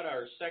 Cammie. I've got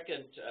our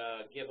second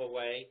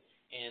giveaway,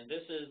 and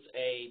this is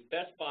a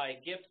Best Buy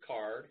gift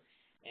card.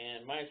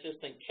 And my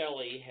assistant,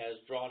 Kelly, has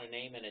drawn a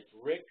name, and it's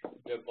Rick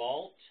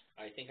DeVault.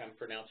 I think I'm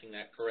pronouncing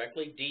that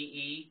correctly,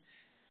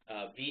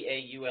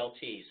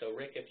 D-E-V-A-U-L-T. So,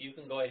 Rick, if you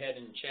can go ahead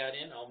and chat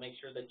in, I'll make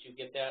sure that you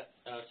get that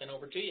sent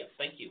over to you.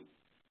 Thank you.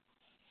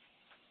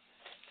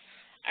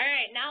 All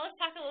right, now let's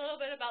talk a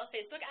little bit about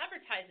Facebook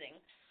advertising.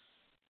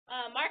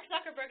 Mark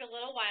Zuckerberg a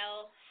little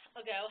while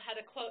ago had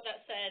a quote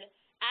that said,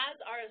 "Ads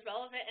are as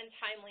relevant and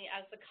timely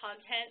as the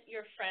content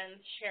your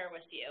friends share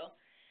with you."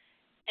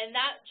 And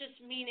that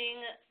just meaning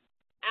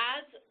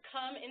ads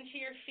come into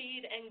your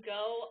feed and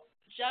go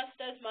just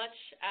as much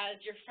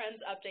as your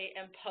friends update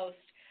and post.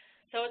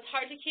 So it's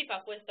hard to keep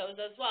up with those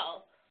as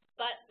well.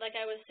 But like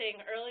I was saying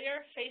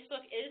earlier,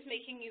 Facebook is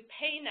making you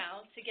pay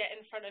now to get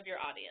in front of your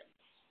audience.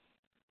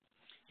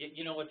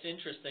 You know, what's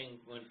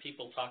interesting when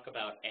people talk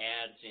about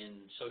ads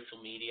in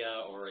social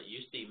media, or it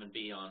used to even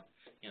be on,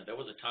 there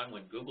was a time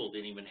when Google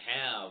didn't even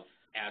have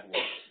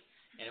AdWords,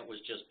 and it was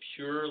just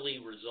purely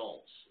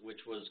results, which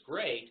was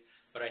great.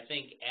 But I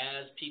think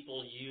as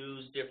people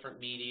use different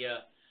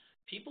media,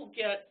 people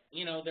get,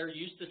 they're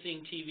used to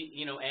seeing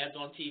TV, ads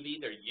on TV.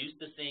 They're used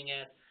to seeing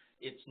ads.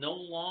 It's no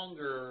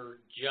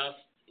longer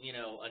just,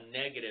 a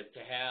negative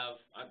to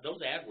have. Those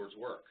AdWords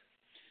work.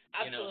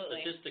 Absolutely.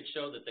 Statistics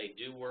show that they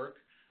do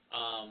work.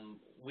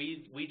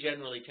 We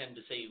generally tend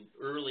to say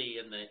early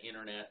in the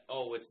internet,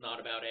 oh, it's not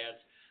about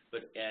ads.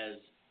 But as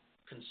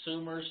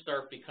consumers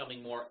start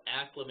becoming more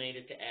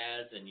acclimated to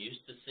ads and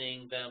used to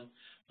seeing them,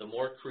 the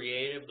more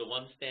creative, the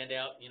ones stand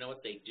out,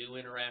 they do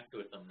interact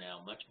with them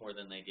now much more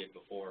than they did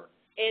before.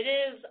 It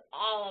is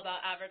all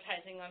about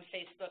advertising on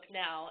Facebook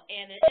now,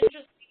 and an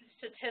interesting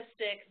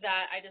statistic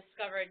that I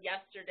discovered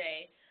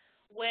yesterday,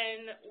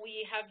 when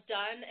we have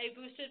done a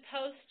boosted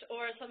post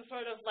or some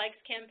sort of likes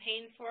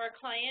campaign for a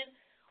client,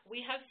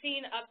 we have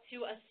seen up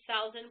to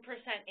 1,000%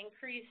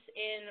 increase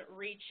in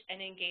reach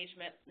and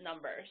engagement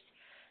numbers.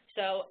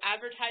 So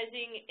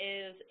advertising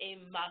is a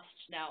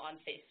must now on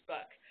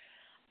Facebook.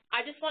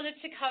 I just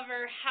wanted to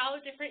cover how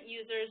different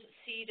users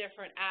see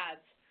different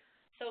ads.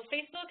 So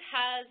Facebook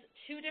has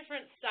two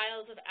different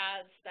styles of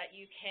ads that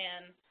you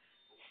can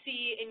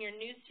see in your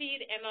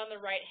newsfeed and on the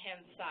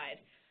right-hand side.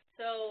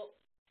 So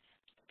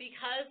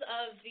because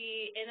of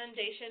the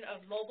inundation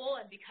of mobile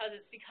and because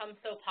it's become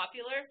so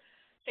popular,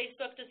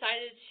 Facebook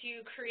decided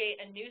to create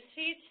a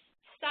newsfeed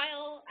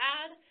style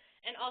ad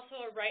and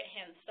also a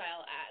right-hand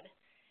style ad.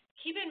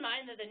 Keep in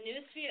mind that the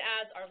newsfeed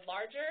ads are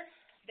larger.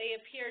 They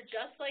appear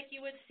just like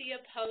you would see a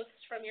post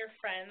from your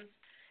friends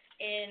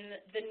in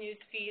the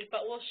newsfeed,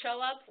 but will show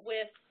up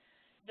with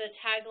the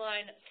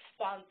tagline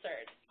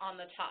 "sponsored"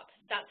 on the top.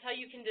 That's how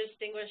you can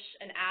distinguish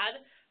an ad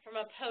from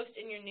a post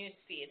in your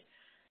newsfeed.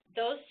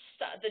 The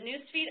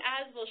newsfeed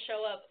ads will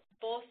show up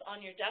both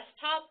on your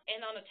desktop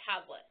and on a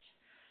tablet.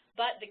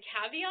 But the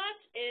caveat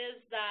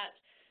is that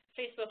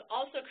Facebook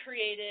also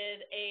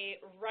created a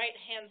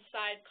right-hand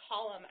side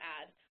column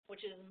ad,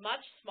 which is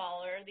much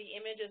smaller. The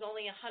image is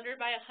only 100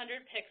 by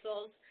 100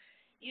 pixels.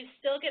 You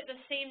still get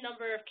the same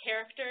number of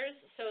characters,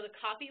 so the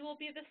copy will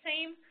be the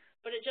same,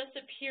 but it just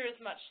appears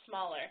much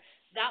smaller.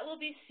 That will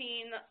be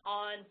seen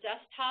on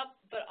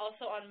desktop, but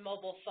also on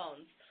mobile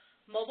phones.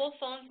 Mobile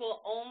phones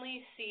will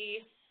only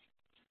see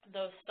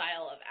those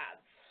style of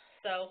ads.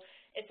 So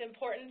it's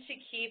important to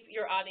keep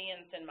your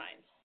audience in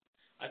mind.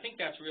 I think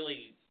that's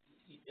really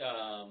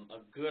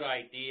a good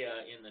idea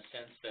in the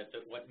sense that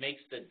what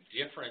makes the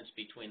difference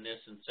between this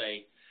and,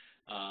 say,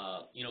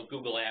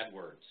 Google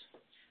AdWords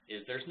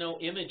is there's no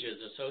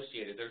images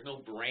associated. There's no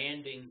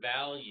branding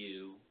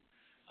value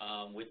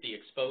with the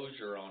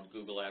exposure on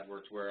Google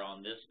AdWords, where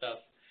on this stuff,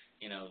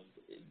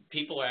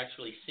 people are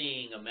actually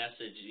seeing a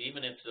message,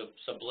 even if it's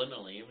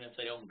subliminally, even if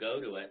they don't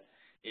go to it,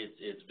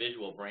 it's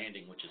visual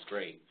branding, which is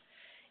great.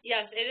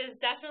 Yes, it is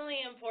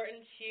definitely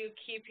important to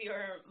keep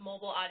your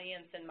mobile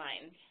audience in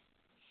mind.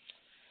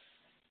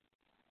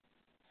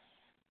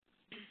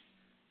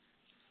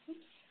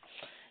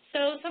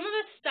 So some of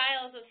the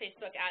styles of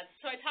Facebook ads.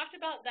 So I talked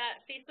about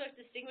that Facebook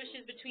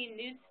distinguishes between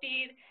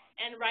newsfeed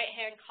and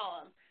right-hand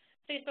column.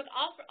 Facebook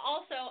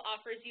also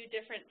offers you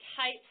different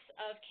types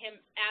of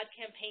ad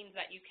campaigns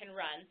that you can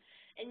run,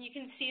 and you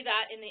can see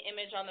that in the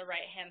image on the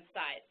right-hand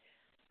side.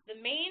 The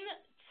main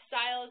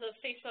styles of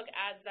Facebook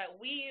ads that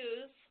we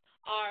use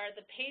are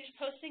the page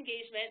post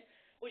engagement,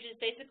 which is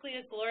basically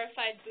a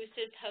glorified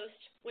boosted post,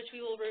 which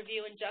we will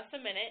review in just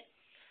a minute,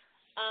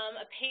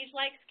 a page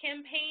likes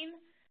campaign,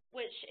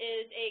 which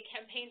is a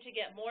campaign to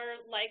get more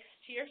likes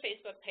to your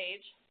Facebook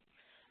page,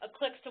 a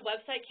clicks to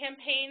website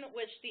campaign,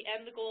 which the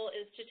end goal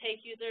is to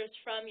take users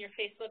from your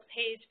Facebook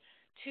page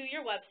to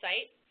your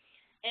website,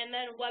 and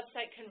then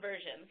website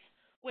conversions,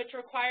 which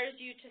requires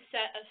you to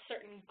set a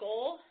certain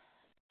goal.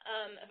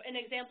 An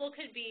example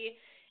could be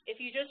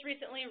if you just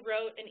recently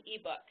wrote an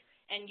ebook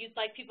and you'd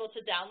like people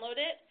to download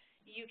it,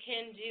 you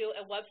can do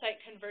a website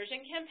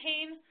conversion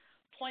campaign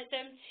point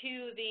them to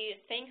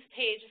the thanks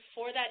page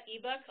for that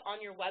ebook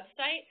on your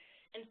website,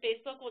 and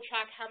Facebook will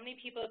track how many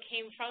people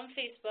came from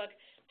Facebook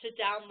to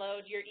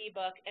download your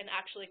ebook and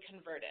actually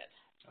convert it.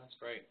 That's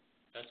great.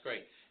 That's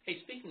great. Hey,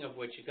 speaking of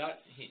which, you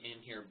got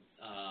in here,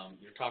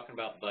 you're talking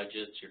about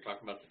budgets, you're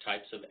talking about the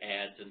types of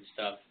ads and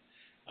stuff.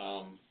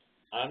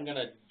 I'm going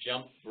to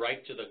jump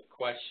right to the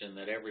question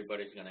that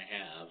everybody's going to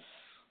have.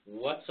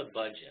 What's a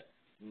budget?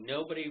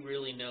 Nobody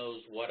really knows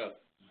what a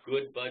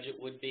good budget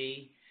would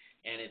be,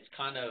 and it's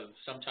kind of,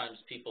 sometimes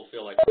people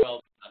feel like,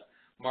 well,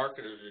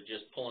 marketers are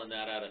just pulling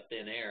that out of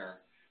thin air,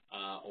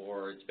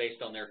 or it's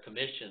based on their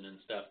commission and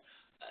stuff.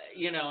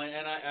 And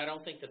I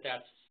don't think that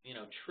that's,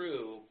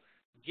 true.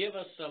 Give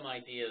us some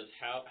ideas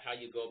how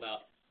you go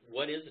about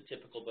what is a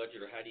typical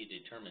budget, or how do you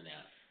determine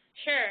that?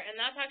 Sure, and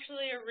that's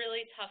actually a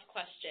really tough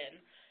question.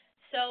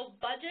 So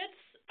budgets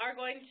are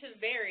going to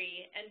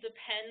vary and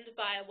depend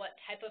by what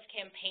type of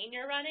campaign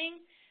you're running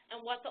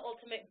and what the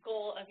ultimate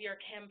goal of your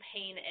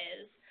campaign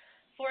is.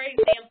 For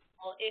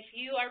example, if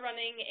you are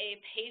running a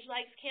page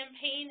likes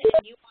campaign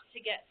and you want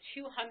to get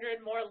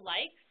 200 more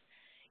likes,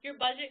 your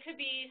budget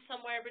could be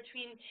somewhere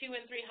between $200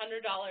 and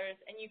 $300,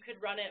 and you could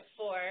run it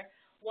for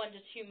 1 to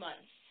 2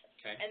 months.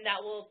 Okay. And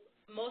that will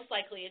most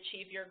likely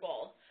achieve your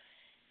goal.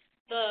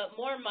 The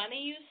more money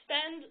you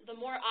spend, the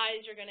more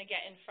eyes you're going to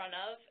get in front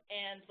of,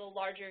 and the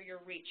larger your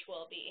reach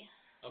will be.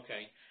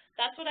 Okay.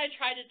 That's what I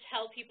try to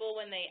tell people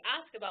when they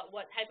ask about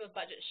what type of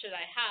budget should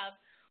I have.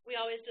 We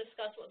always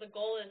discuss what the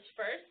goal is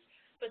first,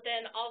 but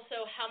then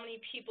also how many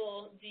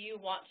people do you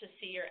want to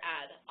see your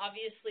ad.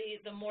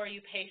 Obviously, the more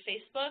you pay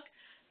Facebook,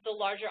 the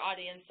larger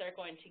audience they're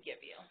going to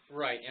give you.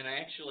 Right, and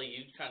actually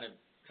you kind of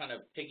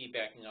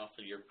piggybacking off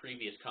of your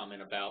previous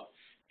comment about,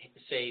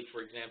 say,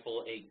 for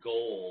example, a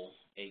goal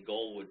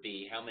would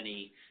be how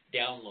many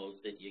downloads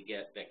that you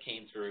get that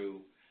came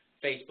through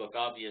Facebook.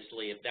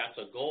 Obviously, if that's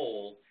a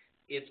goal,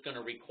 it's going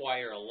to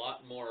require a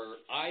lot more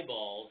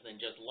eyeballs than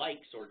just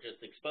likes or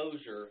just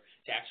exposure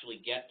to actually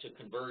get to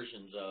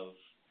conversions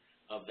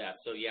of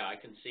that. So yeah, I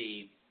can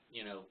see,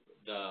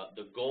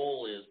 the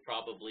goal is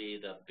probably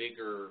the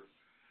bigger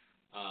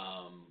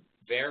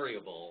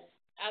variable.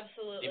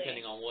 Absolutely.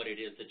 Depending on what it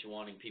is that you're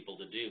wanting people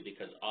to do,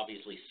 because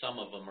obviously some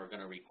of them are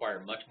going to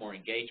require much more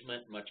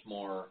engagement, much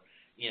more,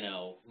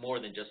 more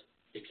than just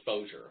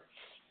exposure.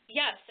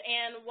 Yes,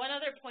 and one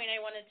other point I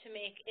wanted to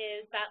make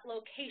is that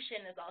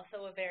location is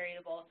also a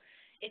variable.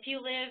 If you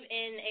live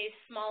in a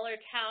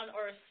smaller town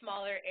or a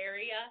smaller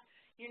area,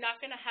 you're not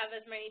going to have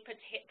as many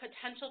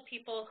potential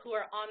people who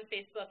are on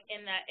Facebook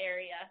in that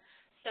area.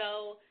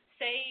 So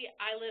say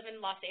I live in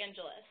Los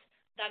Angeles.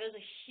 That is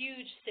a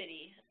huge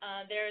city.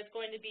 There is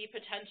going to be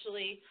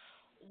potentially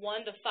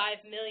 1 to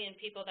 5 million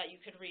people that you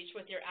could reach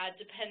with your ad,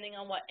 depending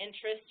on what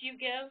interest you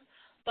give.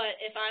 But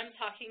if I'm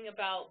talking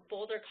about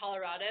Boulder,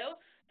 Colorado,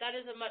 that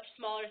is a much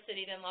smaller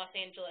city than Los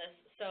Angeles.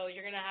 So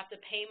you're going to have to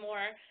pay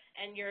more,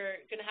 and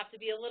you're going to have to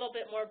be a little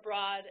bit more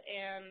broad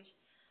and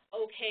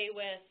okay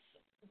with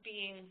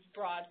being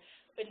broad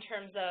in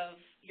terms of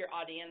your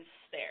audience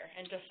there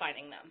and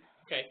defining them.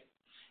 Okay.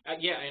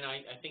 Yeah, and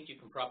I think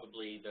you can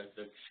probably,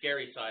 the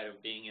scary side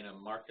of being in a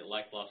market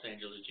like Los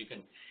Angeles, you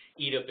can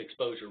eat up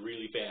exposure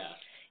really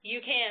fast. You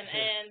can,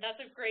 and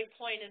that's a great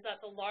point, is that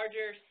the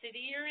larger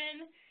city you're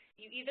in,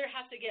 you either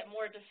have to get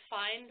more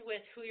defined with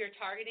who you're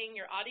targeting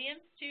your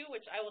audience to,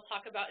 which I will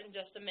talk about in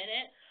just a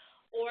minute,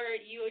 or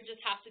you would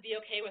just have to be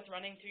okay with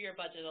running through your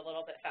budget a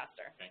little bit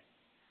faster. Okay,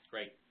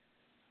 great.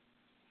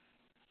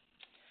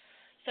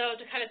 So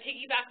to kind of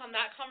piggyback on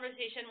that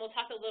conversation, we'll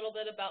talk a little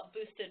bit about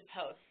boosted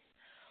posts.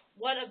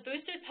 What a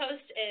boosted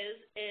post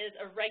is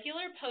a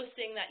regular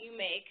posting that you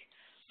make,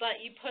 but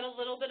you put a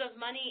little bit of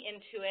money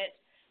into it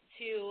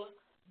to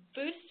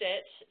boost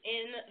it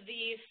in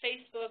the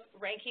Facebook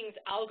rankings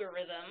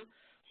algorithm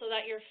so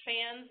that your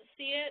fans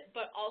see it,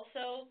 but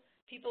also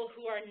people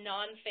who are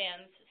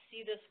non-fans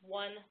see this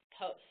one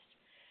post.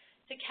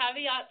 The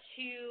caveat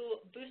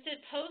to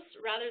boosted posts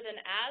rather than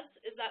ads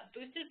is that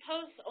boosted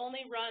posts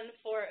only run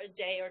for a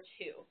day or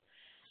two.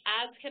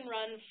 Ads can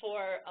run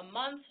for a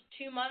month,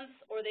 2 months,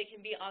 or they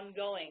can be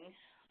ongoing.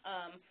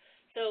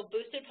 So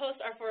boosted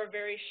posts are for a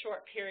very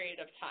short period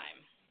of time.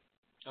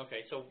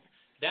 Okay, so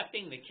that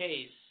being the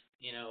case,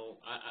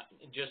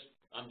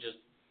 I'm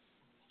just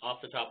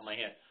off the top of my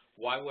head,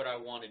 why would I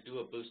want to do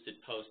a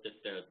boosted post if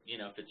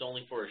if it's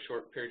only for a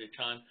short period of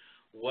time?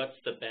 What's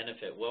the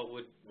benefit?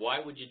 Why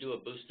would you do a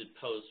boosted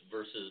post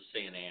versus,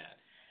 say, an ad?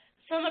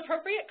 Some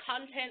appropriate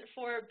content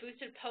for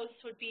boosted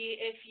posts would be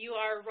if you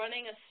are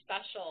running a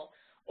special,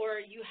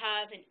 or you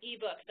have an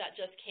ebook that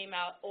just came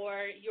out,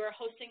 or you're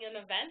hosting an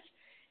event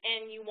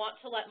and you want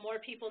to let more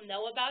people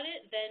know about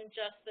it than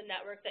just the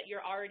network that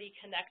you're already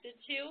connected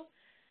to.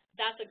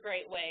 That's a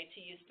great way to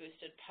use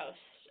boosted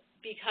posts,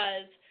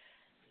 because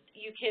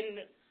you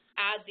can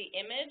add the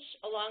image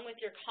along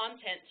with your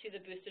content to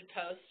the boosted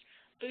post,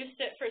 boost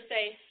it for,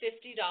 say,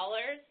 $50,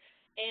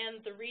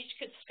 and the reach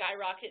could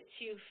skyrocket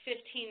to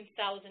 15,000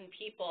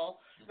 people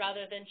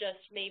rather than just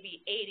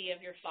maybe 80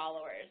 of your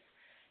followers.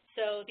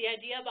 So the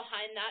idea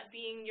behind that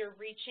being you're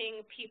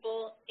reaching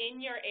people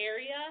in your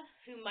area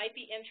who might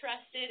be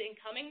interested in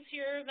coming to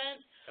your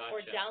event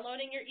or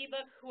downloading your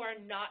ebook who are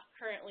not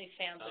currently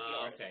fans of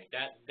yours. Okay,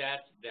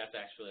 that's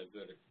actually a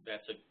good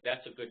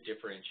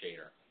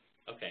differentiator.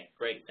 Okay,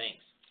 great, thanks.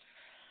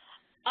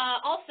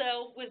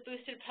 Also, with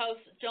boosted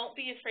posts, don't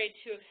be afraid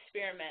to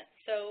experiment.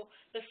 So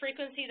the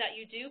frequency that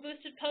you do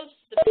boosted posts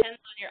depends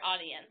on your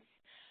audience.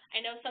 I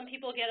know some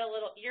people get a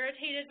little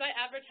irritated by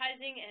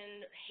advertising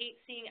and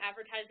hate seeing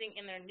advertising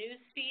in their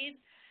news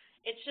feed.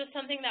 It's just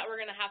something that we're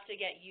going to have to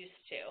get used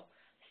to.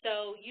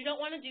 So you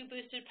don't want to do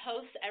boosted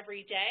posts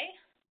every day.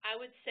 I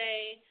would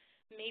say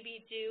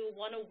maybe do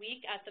one a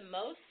week at the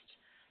most.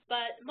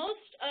 But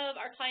most of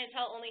our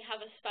clientele only have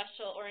a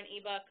special or an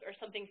ebook or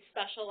something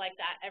special like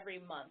that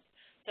every month.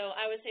 So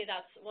I would say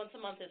that's once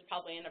a month is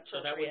probably an appropriate.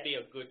 So that would be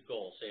a good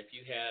goal. So if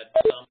you had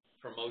some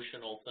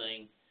promotional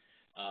thing,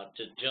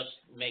 to just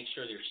make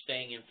sure they're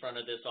staying in front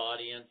of this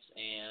audience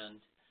and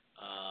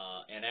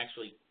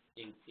actually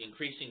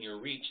increasing your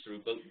reach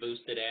through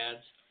boosted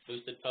ads,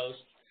 boosted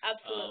posts.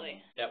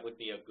 Absolutely. That would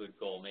be a good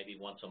goal. Maybe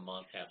once a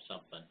month have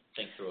something.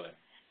 Think through it.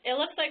 It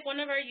looks like one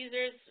of our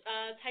users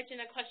typed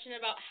in a question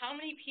about how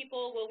many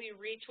people will we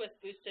reach with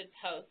boosted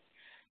posts.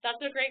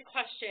 That's a great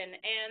question.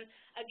 And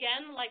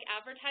again, like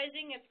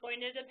advertising, it's going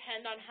to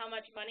depend on how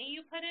much money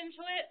you put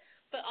into it,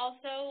 but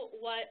also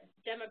what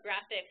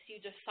demographics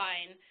you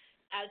define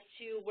as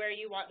to where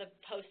you want the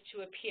post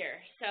to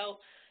appear. So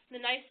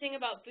the nice thing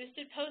about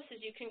boosted posts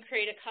is you can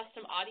create a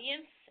custom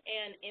audience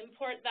and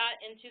import that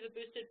into the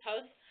boosted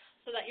post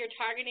so that you're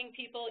targeting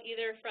people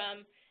either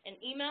from an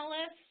email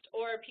list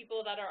or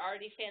people that are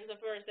already fans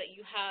of yours that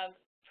you have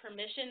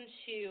permission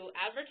to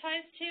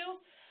advertise to,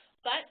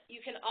 but you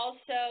can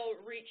also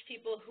reach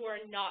people who are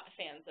not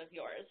fans of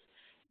yours.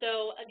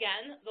 So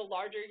again, the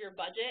larger your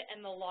budget and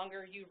the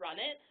longer you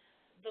run it,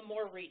 the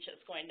more reach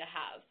it's going to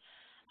have.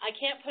 I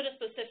can't put a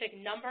specific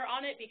number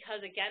on it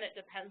because, again, it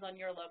depends on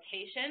your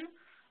location.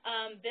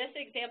 This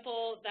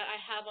example that I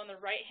have on the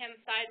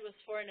right-hand side was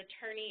for an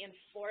attorney in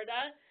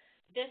Florida.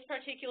 This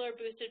particular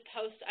boosted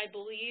post, I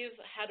believe,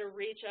 had a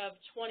reach of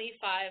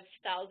 25,000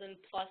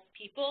 plus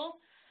people.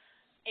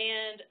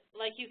 And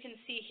like you can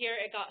see here,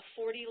 it got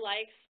 40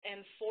 likes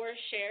and 4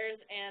 shares,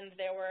 and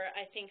there were,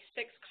 I think,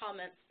 6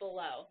 comments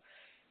below.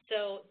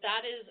 So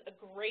that is a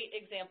great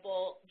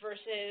example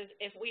versus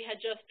if we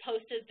had just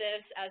posted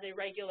this as a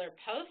regular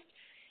post,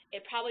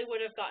 it probably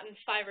would have gotten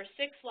 5 or 6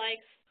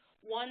 likes,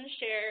 1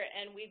 share,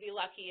 and we'd be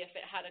lucky if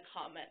it had a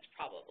comment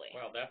probably.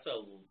 Well, that's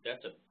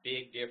a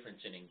big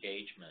difference in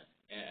engagement,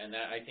 and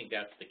that, I think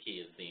that's the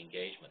key is the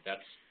engagement.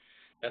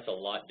 That's a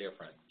lot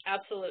different.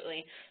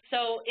 Absolutely.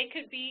 So it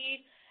could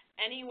be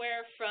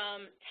anywhere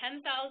from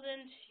 10,000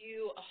 to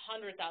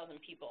 100,000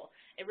 people.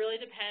 It really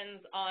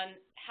depends on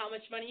how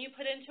much money you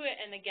put into it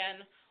and,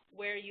 again,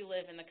 where you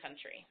live in the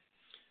country.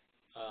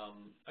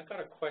 I've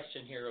got a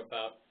question here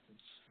about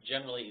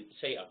generally,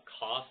 say, a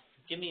cost.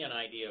 Give me an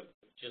idea of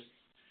just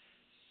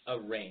a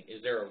range.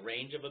 Is there a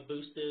range of a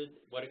boosted,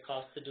 what it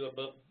costs to do a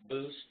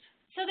boost?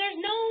 So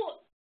there's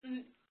no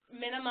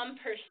minimum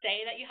per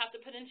se that you have to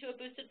put into a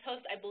boosted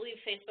post. I believe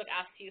Facebook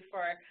asks you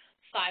for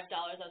 $5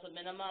 as a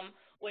minimum,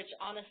 which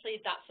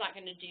honestly, that's not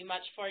going to do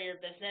much for your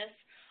business.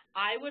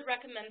 I would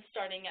recommend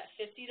starting at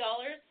 $50.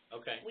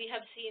 Okay. We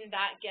have seen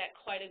that get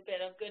quite a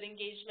bit of good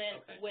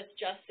engagement with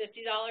just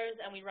 $50,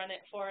 and we run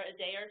it for a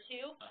day or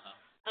two.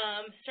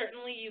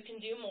 Certainly, you can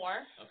do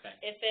more. Okay.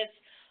 If it's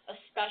a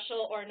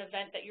special or an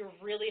event that you're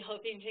really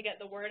hoping to get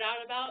the word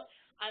out about,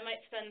 I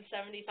might spend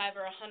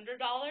 $75 or $100.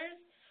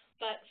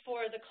 But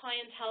for the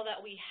clientele that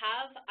we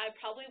have, I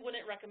probably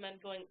wouldn't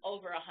recommend going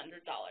over $100.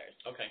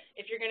 Okay.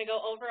 If you're going to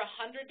go over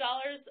 $100,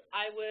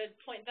 I would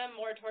point them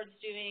more towards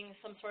doing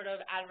some sort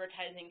of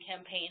advertising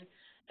campaign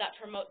that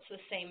promotes the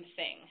same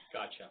thing.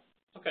 Gotcha.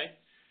 Okay.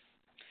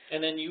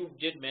 And then you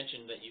did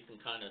mention that you can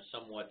kind of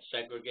somewhat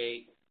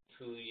segregate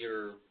who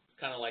you're,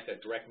 kind of like a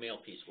direct mail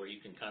piece where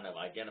you can kind of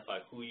identify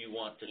who you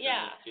want to send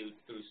it to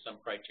through some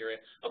criteria.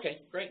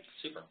 Okay, great,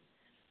 super.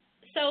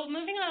 So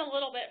moving on a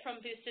little bit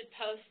from boosted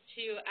posts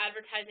to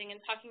advertising and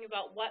talking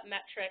about what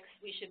metrics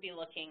we should be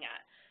looking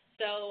at.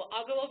 So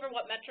I'll go over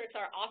what metrics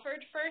are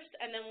offered first,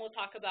 and then we'll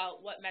talk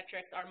about what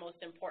metrics are most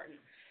important.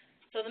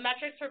 So the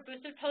metrics for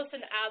boosted posts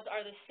and ads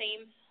are the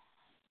same,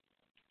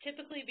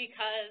 typically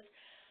because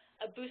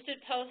a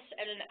boosted post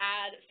and an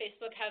ad,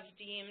 Facebook have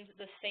deemed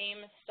the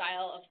same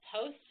style of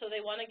post, so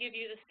they want to give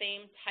you the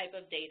same type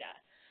of data.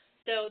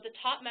 So the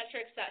top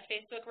metrics that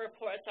Facebook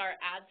reports are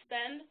ad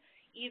spend,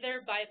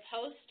 either by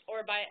post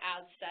or by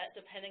ad set,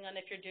 depending on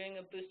if you're doing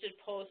a boosted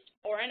post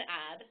or an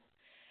ad.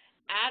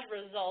 Ad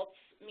results,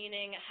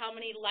 meaning how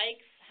many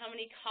likes, how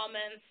many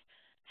comments,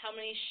 how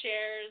many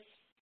shares,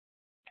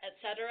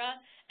 etc.,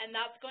 and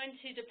that's going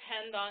to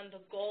depend on the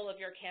goal of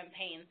your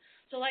campaign.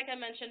 So like I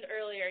mentioned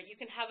earlier, you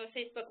can have a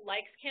Facebook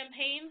likes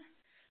campaign.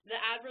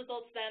 The ad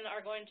results then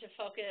are going to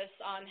focus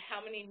on how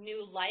many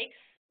new likes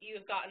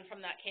you've gotten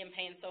from that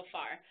campaign so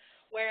far.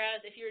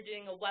 Whereas if you're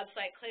doing a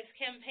website clicks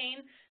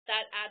campaign,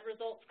 that ad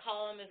results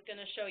column is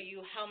going to show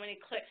you how many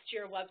clicks to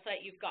your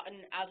website you've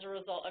gotten as a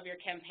result of your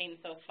campaign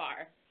so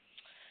far.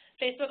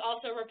 Facebook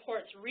also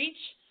reports reach,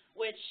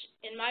 which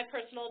in my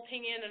personal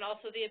opinion and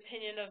also the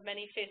opinion of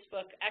many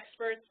Facebook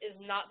experts is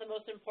not the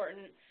most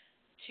important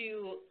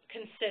to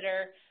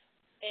consider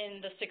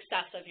in the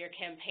success of your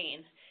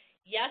campaign.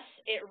 Yes,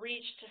 it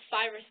reached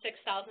 5,000 or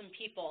 6,000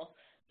 people.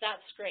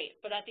 That's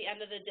great, but at the end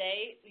of the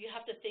day, you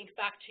have to think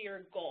back to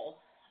your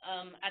goal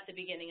at the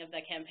beginning of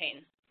the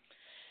campaign.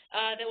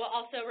 They will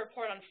also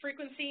report on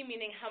frequency,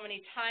 meaning how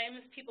many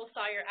times people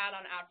saw your ad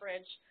on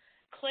average,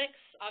 clicks,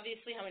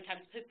 obviously how many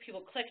times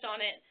people clicked on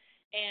it,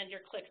 and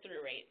your click-through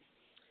rate.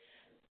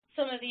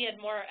 Some of the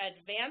more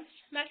advanced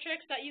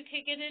metrics that you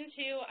can get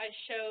into, I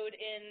showed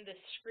in the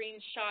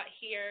screenshot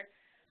here.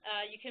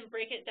 You can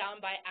break it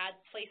down by ad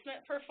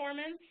placement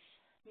performance,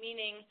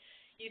 meaning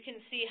you can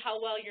see how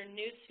well your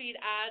newsfeed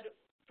ad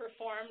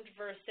performed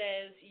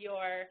versus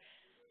your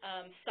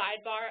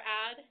sidebar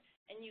ad,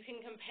 and you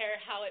can compare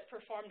how it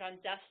performed on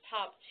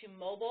desktop to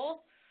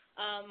mobile.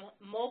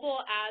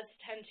 Mobile ads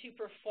tend to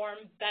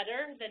perform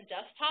better than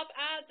desktop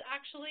ads,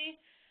 actually,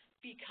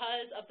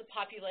 because of the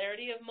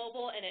popularity of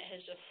mobile, and it has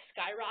just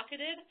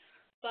skyrocketed.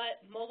 But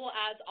mobile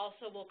ads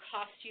also will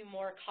cost you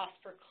more cost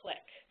per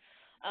click,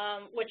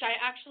 which I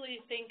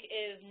actually think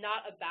is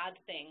not a bad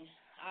thing.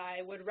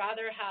 I would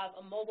rather have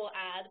a mobile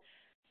ad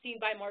seen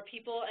by more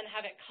people and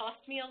have it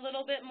cost me a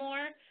little bit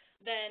more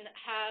than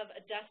have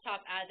a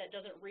desktop ad that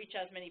doesn't reach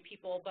as many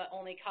people but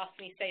only costs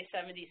me, say,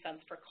 70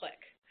 cents per click.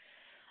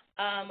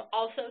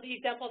 Also, the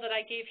example that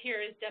I gave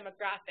here is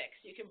demographics.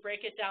 You can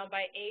break it down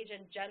by age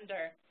and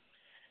gender.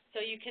 So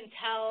you can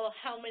tell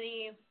how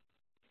many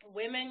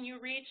women you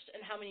reached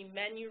and how many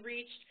men you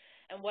reached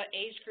and what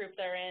age group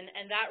they're in,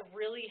 and that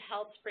really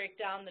helps break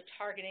down the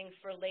targeting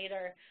for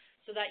later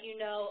so that you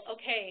know,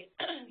 okay,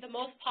 the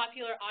most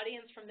popular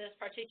audience from this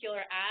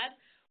particular ad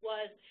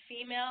was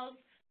females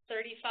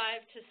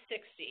 35 to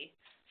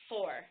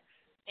 64.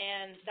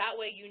 And that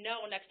way you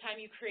know next time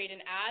you create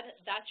an ad,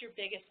 that's your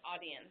biggest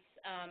audience,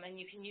 and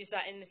you can use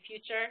that in the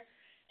future.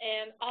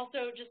 And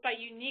also just by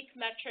unique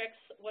metrics,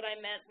 what I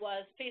meant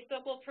was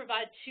Facebook will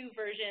provide two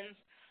versions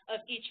of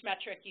each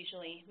metric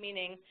usually,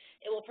 meaning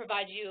it will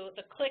provide you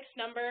the clicks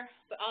number,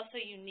 but also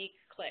unique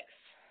clicks.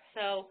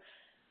 So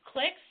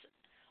clicks,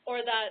 or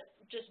that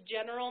just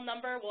general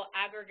number, will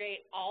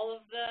aggregate all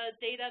of the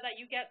data that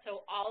you get,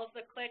 so all of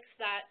the clicks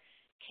that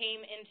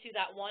came into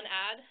that one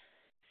ad.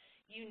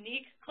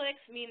 Unique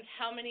clicks means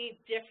how many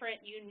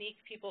different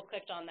unique people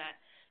clicked on that.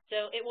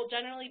 So it will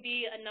generally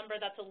be a number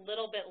that's a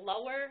little bit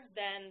lower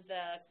than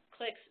the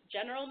clicks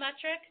general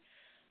metric,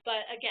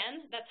 but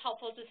again, that's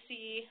helpful to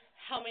see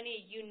how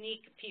many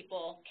unique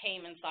people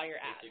came and saw your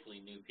ad.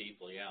 Basically new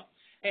people, yeah.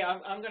 Hey,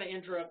 I'm going to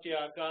interrupt you.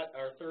 I've got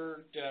our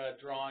third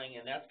drawing,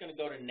 and that's going to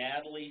go to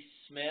Natalie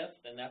Smith,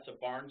 and that's a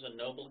Barnes &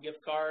 Noble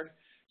gift card.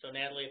 So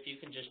Natalie, if you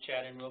can just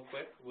chat in real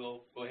quick,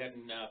 we'll go ahead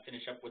and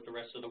finish up with the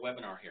rest of the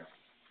webinar here.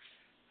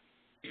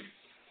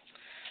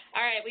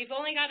 All right, we've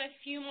only got a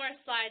few more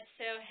slides,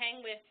 so hang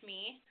with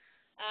me.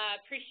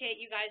 Appreciate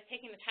you guys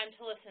taking the time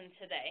to listen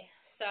today.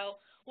 So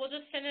we'll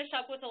just finish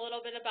up with a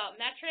little bit about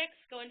metrics,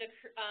 go into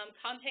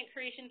content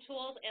creation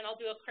tools, and I'll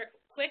do a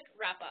quick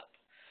wrap-up.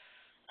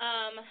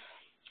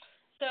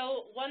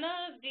 So one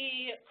of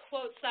the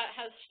quotes that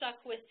has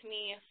stuck with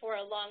me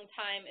for a long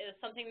time is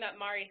something that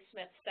Mari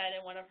Smith said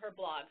in one of her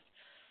blogs.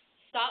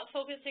 Stop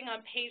focusing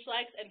on page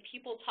likes and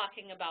people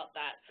talking about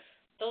that.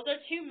 Those are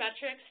two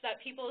metrics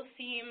that people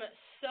seem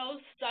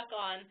so stuck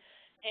on,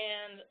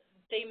 and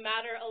they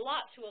matter a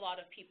lot to a lot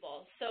of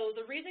people. So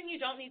the reason you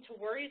don't need to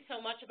worry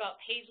so much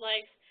about page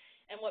likes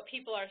and what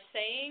people are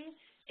saying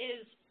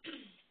is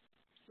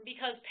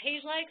because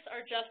page likes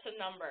are just a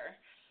number.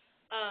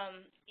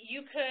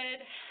 You could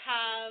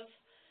have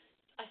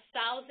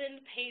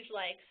 1,000 page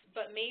likes,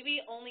 but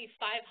maybe only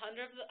 500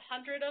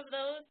 of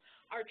those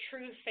are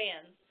true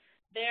fans.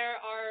 There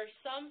are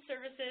some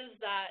services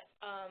that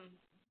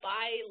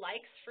buy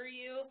likes for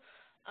you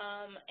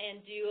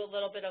and do a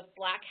little bit of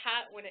black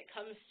hat when it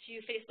comes to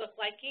Facebook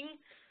liking.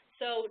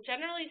 So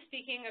generally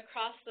speaking,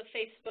 across the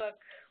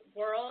Facebook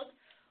world,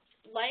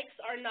 likes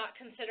are not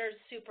considered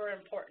super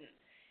important.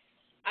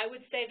 I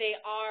would say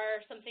they are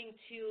something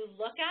to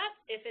look at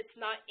if it's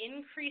not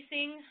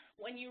increasing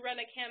when you run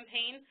a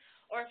campaign,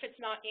 or if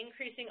it's not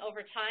increasing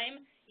over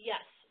time.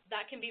 Yes,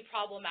 that can be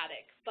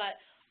problematic.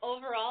 But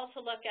overall, to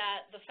look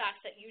at the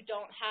fact that you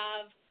don't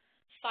have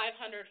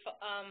 500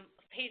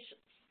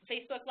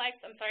 Facebook likes,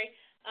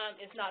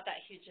 is not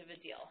that huge of a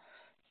deal.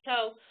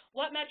 So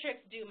what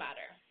metrics do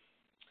matter?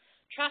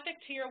 Traffic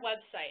to your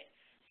website.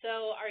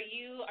 So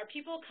are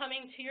people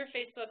coming to your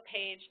Facebook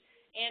page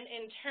and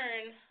in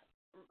turn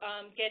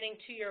getting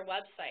to your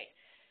website?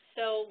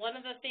 So one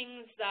of the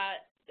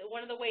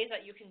ways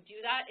that you can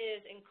do that is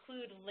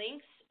include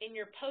links in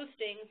your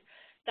postings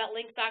that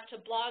link back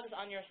to blogs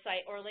on your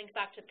site or link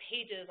back to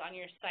pages on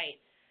your site.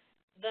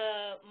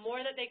 the more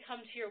that they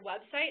come to your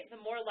website,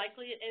 the more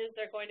likely it is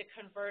they're going to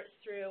convert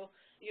through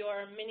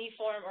your mini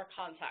form or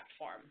contact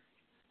form.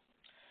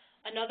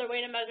 Another way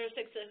to measure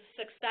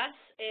success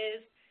is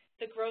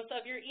the growth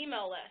of your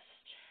email list.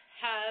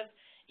 Have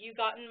you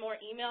gotten more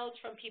emails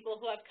from people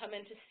who have come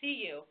in to see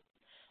you,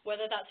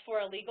 whether that's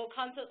for a legal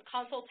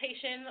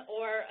consultation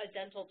or a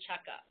dental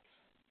checkup?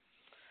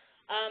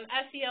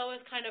 SEO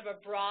is kind of a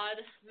broad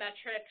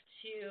metric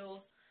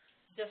to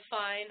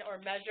define or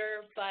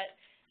measure, but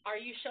are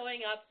you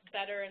showing up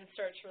better in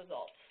search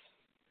results?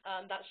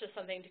 That's just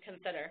something to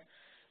consider.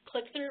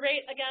 Click-through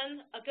rate,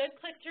 again, a good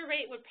click-through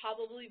rate would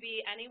probably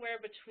be anywhere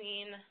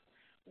between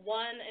 1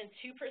 and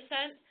 2%.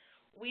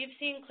 We've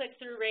seen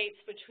click-through rates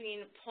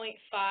between 0.5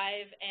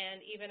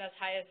 and even as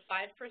high as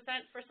 5%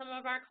 for some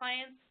of our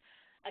clients.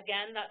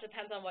 Again, that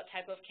depends on what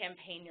type of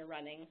campaign you're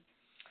running.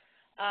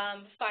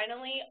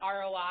 Finally,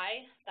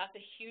 ROI, that's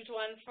a huge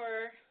one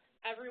for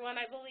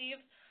everyone, I believe.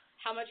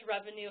 How much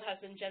revenue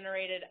has been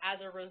generated as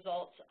a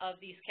result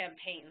of these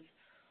campaigns.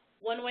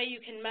 One way you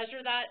can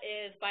measure that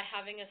is by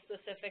having a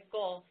specific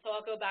goal. So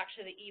I'll go back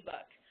to the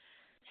ebook.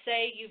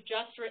 Say you've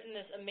just written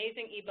this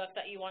amazing ebook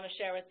that you want to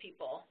share with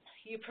people.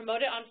 You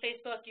promote it on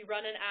Facebook, you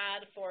run an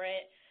ad for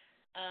it.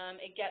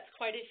 It gets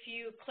quite a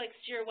few clicks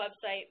to your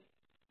website,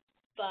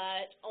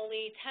 but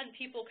only 10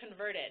 people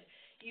converted.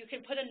 You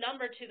can put a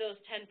number to those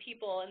 10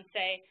 people and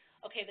say,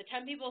 okay, the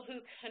 10 people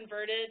who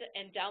converted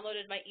and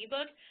downloaded my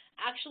ebook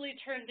actually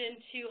turned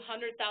into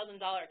 $100,000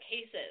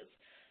 cases.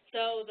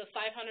 So the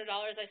 $500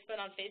 I spent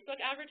on Facebook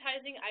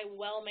advertising, I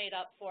well made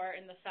up for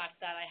in the fact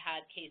that I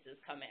had cases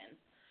come in.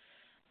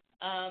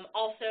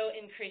 Also,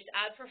 increased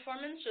ad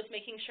performance, just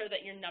making sure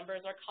that your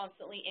numbers are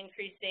constantly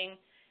increasing.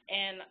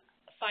 And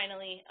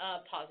finally,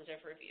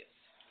 positive reviews.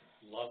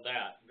 Love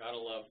that. Gotta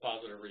love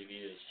positive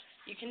reviews.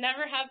 You can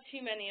never have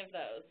too many of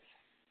those.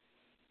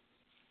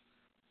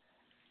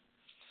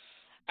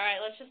 All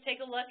right, let's just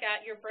take a look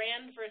at your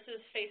brand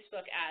versus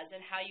Facebook ads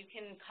and how you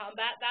can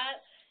combat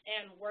that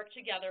and work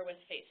together with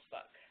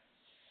Facebook.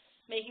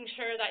 Making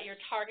sure that you're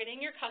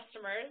targeting your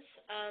customers,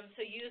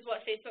 so use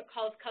what Facebook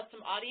calls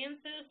custom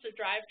audiences to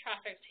drive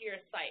traffic to your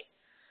site.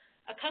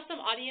 A custom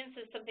audience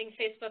is something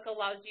Facebook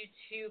allows you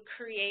to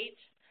create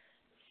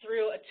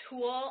through a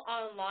tool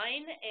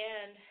online,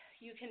 and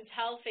you can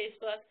tell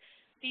Facebook,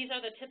 these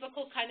are the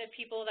typical kind of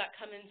people that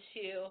come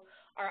into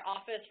our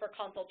office for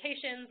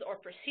consultations or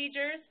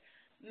procedures.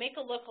 Make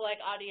a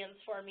lookalike audience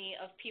for me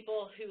of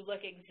people who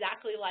look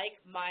exactly like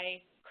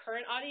my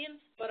current audience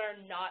but are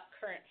not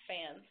current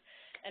fans.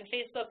 And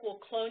Facebook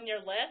will clone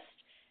your list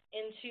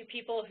into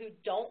people who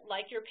don't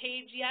like your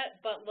page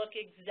yet but look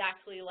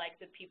exactly like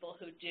the people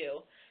who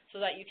do, so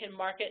that you can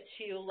market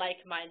to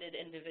like-minded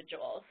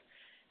individuals.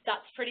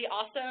 That's pretty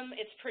awesome.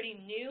 It's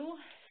pretty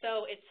new,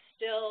 so it's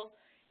still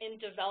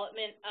in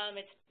development.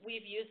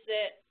 We've used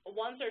it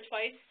once or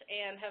twice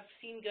and have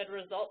seen good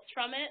results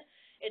from it.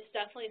 It's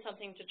definitely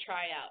something to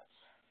try out.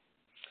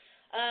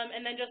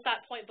 And then just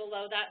that point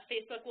below that,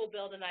 Facebook will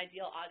build an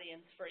ideal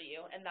audience for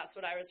you, and that's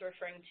what I was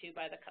referring to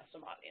by the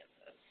custom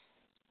audiences.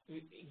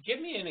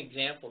 Give me an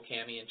example,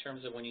 Cammie, in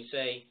terms of when you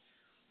say,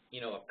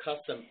 a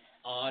custom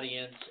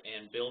audience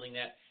and building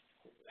that.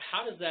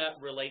 How does that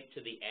relate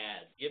to the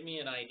ads? Give me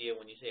an idea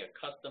when you say a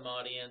custom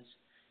audience.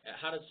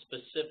 How does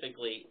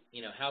specifically,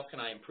 how can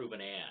I improve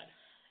an ad?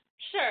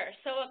 Sure.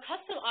 So a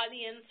custom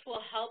audience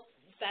will help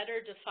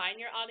better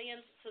define your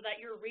audience so that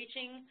you're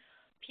reaching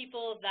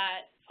people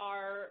that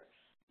are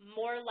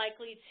more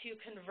likely to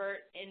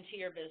convert into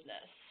your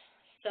business.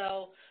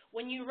 So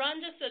when you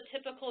run just a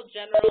typical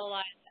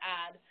generalized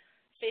ad,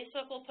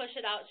 Facebook will push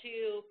it out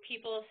to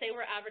people, say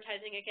we're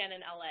advertising again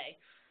in LA.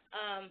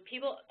 And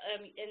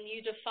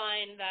you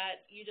define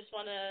that you just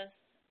want to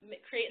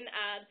create an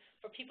ad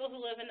for people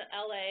who live in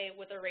LA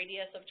with a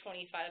radius of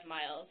 25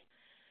 miles.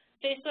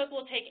 Facebook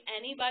will take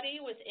anybody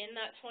within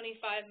that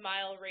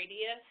 25-mile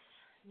radius,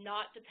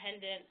 not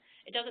dependent.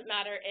 It doesn't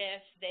matter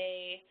if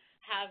they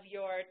have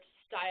your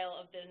style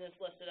of business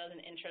listed as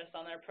an interest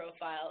on their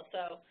profile.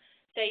 So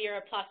say you're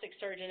a plastic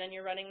surgeon and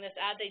you're running this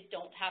ad, they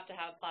don't have to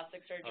have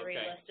plastic surgery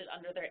listed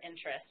under their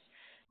interest.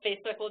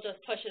 Facebook will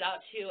just push it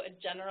out to a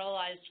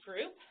generalized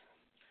group.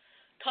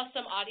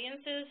 Custom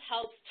audiences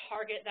helps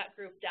target that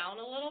group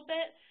down a little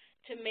bit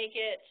to make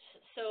it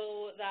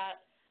so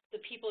that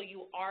the people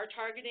you are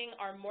targeting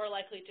are more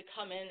likely to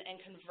come in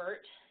and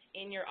convert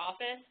in your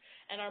office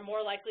and are more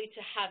likely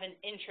to have an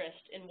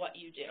interest in what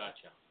you do.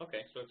 Gotcha.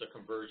 Okay, so it's a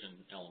conversion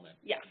element.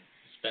 Yeah.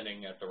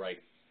 Spending at the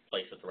right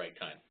place at the right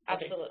time.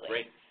 Absolutely.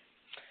 Okay, great.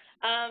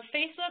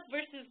 Facebook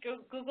versus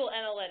Google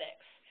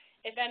Analytics.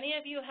 If any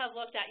of you have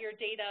looked at your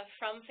data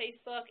from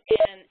Facebook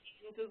and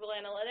Google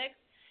Analytics,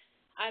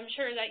 I'm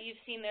sure that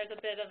you've seen there's a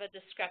bit of a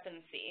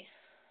discrepancy.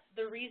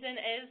 The reason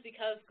is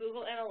because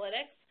Google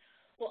Analytics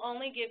will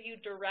only give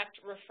you direct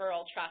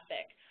referral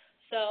traffic.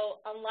 So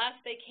unless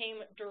they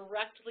came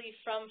directly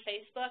from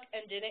Facebook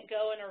and didn't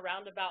go in a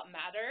roundabout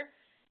manner,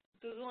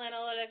 Google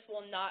Analytics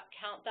will not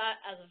count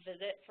that as a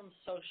visit from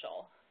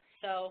social.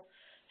 So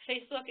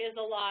Facebook is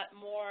a lot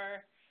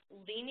more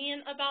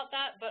lenient about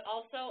that, but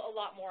also a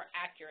lot more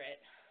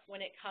accurate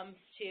when it comes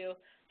to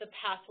the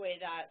pathway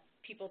that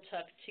people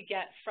took to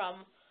get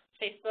from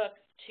Facebook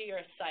to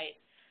your site.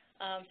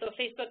 So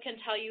Facebook can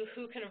tell you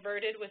who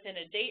converted within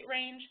a date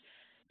range.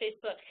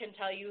 Facebook can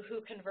tell you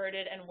who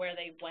converted and where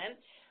they went.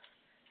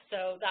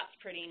 So that's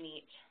pretty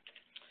neat.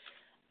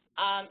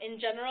 In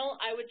general,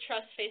 I would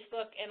trust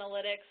Facebook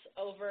Analytics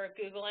over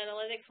Google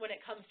Analytics when it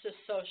comes to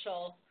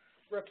social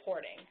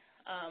reporting.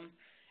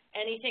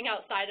 Anything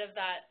outside of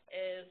that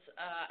is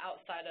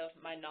outside of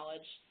my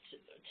knowledge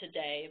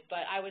today,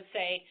 but I would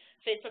say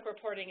Facebook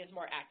reporting is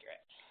more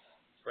accurate.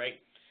 Great.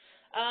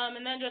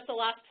 And then just the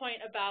last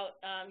point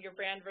about your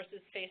brand versus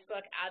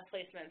Facebook ad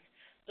placements.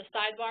 The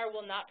sidebar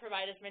will not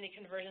provide as many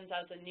conversions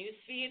as the news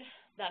feed.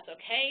 That's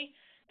okay.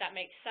 That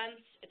makes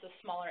sense. It's a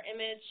smaller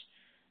image.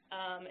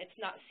 It's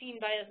not seen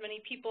by as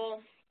many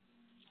people.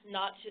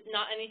 Not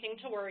anything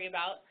to worry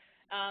about.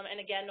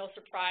 And again, no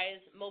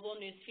surprise, mobile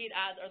news feed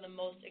ads are the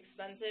most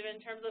expensive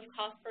in terms of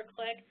cost per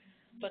click,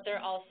 but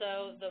they're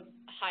also the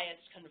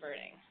highest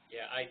converting.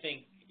 Yeah, I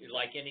think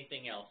like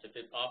anything else, if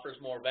it offers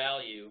more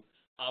value,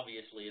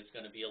 obviously it's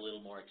going to be a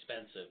little more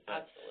expensive.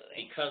 But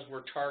absolutely. Because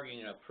we're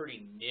targeting a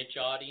pretty niche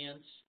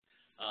audience,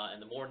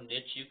 and the more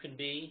niche you can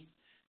be,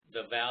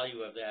 the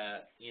value of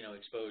that,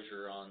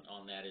 exposure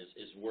on that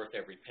is worth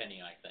every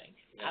penny, I think.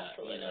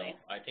 Absolutely.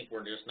 I think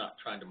we're just not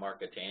trying to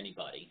market to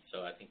anybody,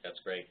 so I think that's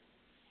great.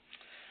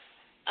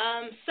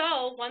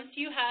 So once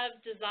you have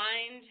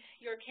designed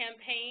your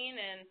campaign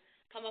and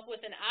come up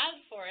with an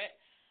ad for it,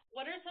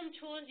 what are some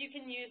tools you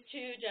can use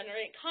to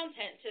generate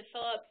content to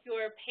fill up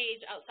your page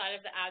outside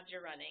of the ads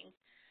you're running?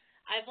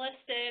 I've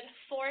listed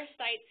 4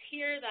 sites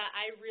here that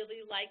I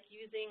really like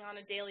using on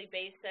a daily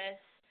basis,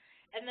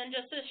 and then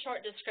just a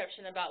short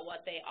description about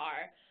what they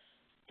are.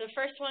 The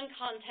first one,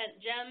 Content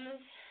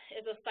Gems,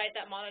 is a site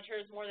that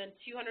monitors more than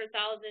 200,000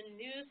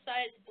 news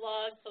sites,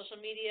 blogs, social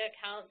media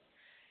accounts,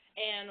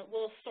 and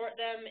will sort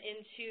them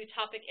into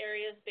topic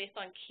areas based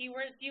on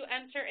keywords you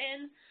enter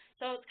in.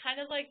 So it's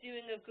kind of like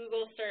doing a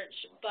Google search,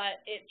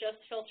 but it just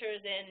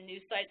filters in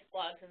news sites,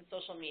 blogs, and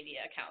social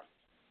media accounts.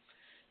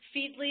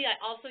 Feedly I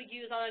also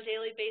use on a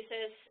daily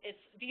basis.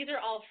 These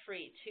are all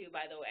free too,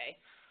 by the way.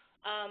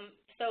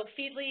 So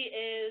Feedly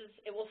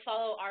it will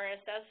follow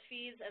RSS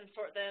feeds and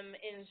sort them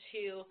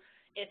into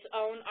its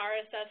own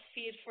RSS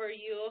feed for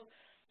you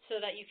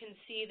so that you can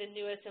see the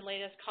newest and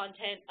latest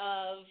content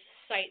of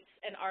sites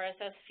and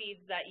RSS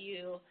feeds that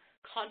you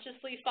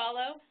consciously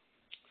follow.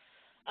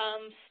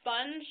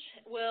 Sponge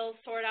will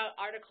sort out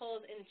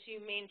articles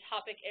into main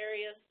topic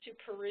areas to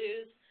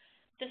peruse.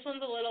 This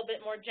one's a little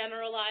bit more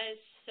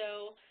generalized,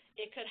 so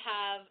it could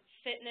have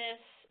fitness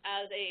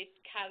as a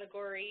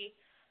category,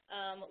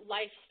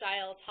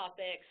 lifestyle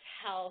topics,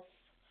 health,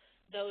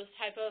 those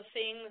type of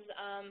things.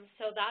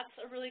 So that's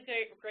a really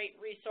great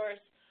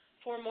resource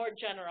for more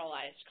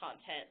generalized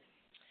content.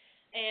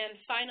 And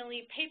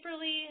finally,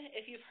 Paperly,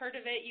 if you've heard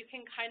of it, you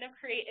can kind of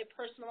create a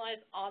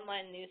personalized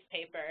online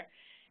newspaper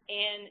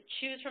and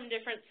choose from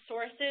different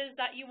sources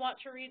that you want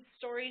to read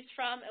stories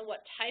from and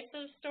what types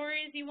of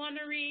stories you want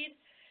to read.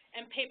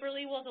 And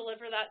Paperly will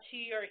deliver that to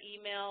your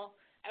email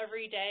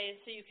every day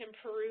so you can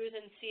peruse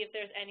and see if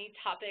there's any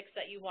topics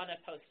that you want to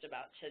post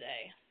about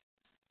today.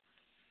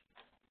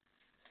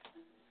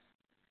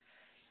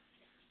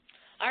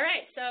 All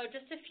right, so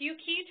just a few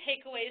key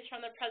takeaways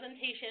from the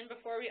presentation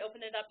before we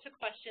open it up to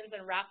questions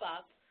and wrap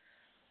up.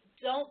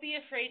 Don't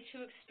be afraid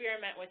to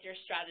experiment with your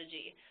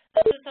strategy.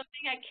 This is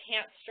something I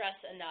can't stress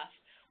enough.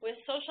 With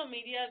social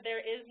media,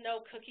 there is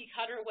no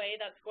cookie-cutter way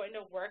that's going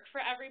to work for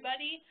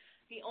everybody.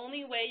 The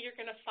only way you're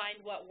going to find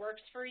what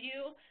works for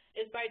you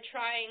is by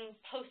trying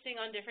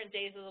posting on different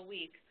days of the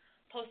week,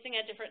 posting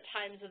at different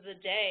times of the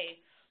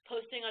day,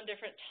 posting on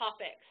different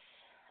topics,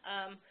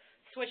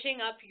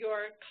 switching up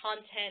your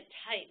content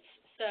types.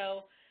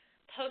 So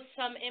post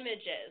some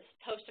images,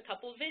 post a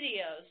couple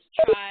videos,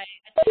 try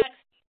a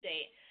text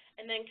update,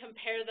 and then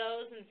compare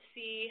those and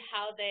see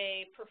how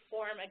they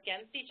perform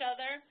against each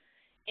other.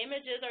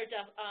 Images are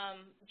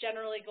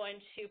generally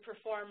going to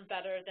perform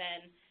better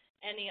than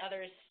any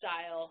other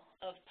style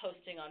of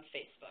posting on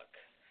Facebook.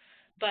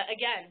 But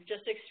again,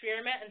 just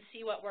experiment and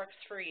see what works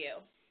for you.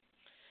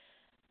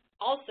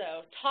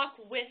 Also, talk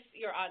with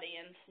your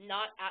audience,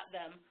 not at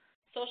them.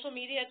 Social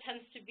media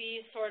tends to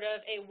be sort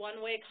of a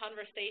one-way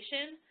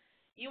conversation.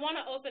 You want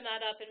to open that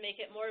up and make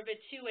it more of a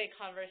two-way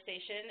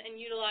conversation and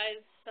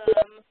utilize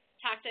some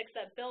tactics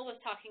that Bill was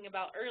talking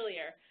about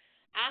earlier.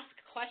 Ask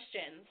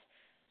questions.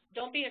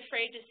 Don't be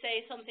afraid to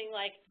say something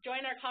like,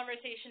 join our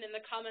conversation in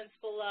the comments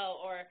below,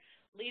 or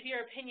leave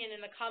your opinion in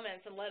the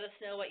comments and let us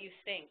know what you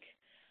think.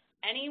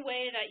 Any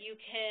way that you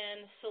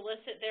can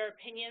solicit their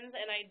opinions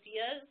and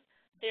ideas,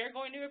 they're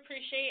going to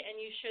appreciate, and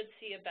you should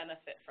see a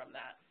benefit from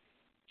that.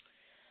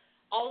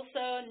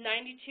 Also,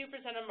 92%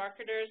 of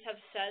marketers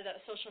have said that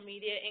social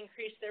media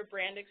increased their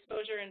brand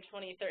exposure in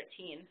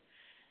 2013.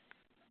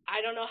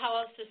 I don't know how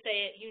else to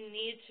say it. You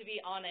need to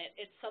be on it.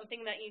 It's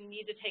something that you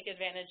need to take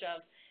advantage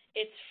of.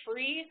 It's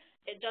free.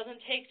 It doesn't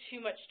take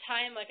too much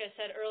time. Like I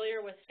said earlier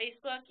with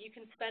Facebook, you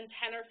can spend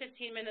 10 or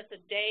 15 minutes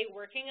a day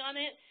working on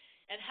it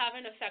and have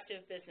an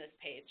effective business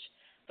page.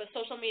 But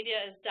social media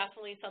is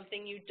definitely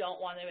something you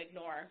don't want to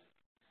ignore.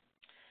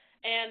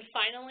 And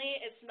finally,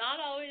 it's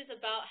not always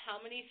about how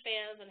many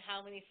fans and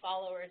how many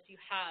followers you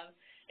have.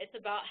 It's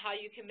about how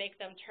you can make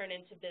them turn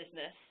into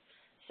business.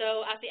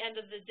 So at the end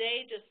of the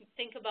day, just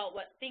think about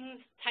what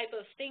type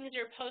of things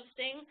you're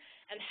posting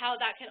and how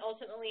that can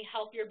ultimately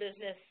help your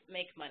business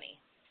make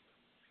money.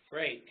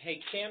 Great.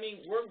 Hey,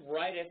 Cami, we're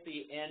right at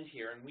the end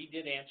here, and we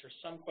did answer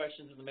some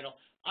questions in the middle.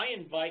 I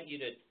invite you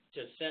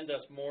to send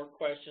us more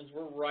questions.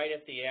 We're right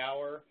at the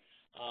hour.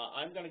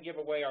 I'm going to give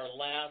away our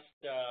last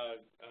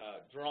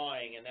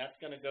drawing, and that's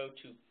going to go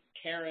to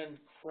Karen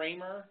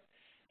Kramer,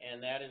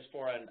 and that is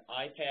for an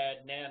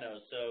iPad Nano.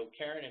 So,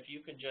 Karen, if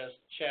you can just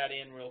chat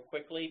in real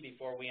quickly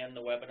before we end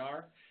the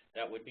webinar,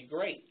 that would be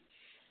great.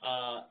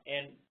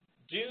 And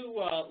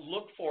do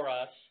look for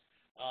us,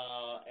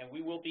 and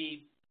we will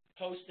be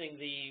posting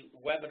the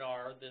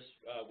webinar.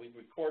 We've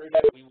recorded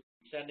it. We will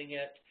be sending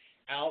it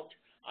out.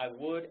 I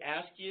would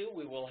ask you,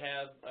 we will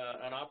have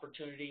an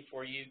opportunity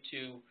for you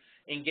to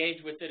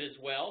engage with it as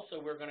well. So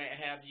we're going to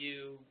have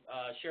you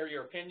share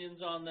your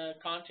opinions on the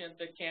content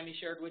that Cami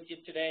shared with you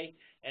today.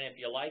 And if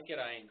you like it,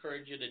 I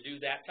encourage you to do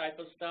that type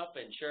of stuff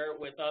and share it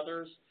with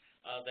others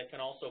that can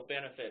also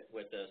benefit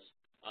with this.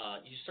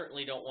 You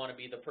certainly don't want to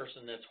be the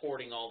person that's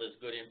hoarding all this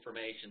good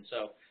information.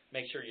 So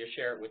make sure you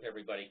share it with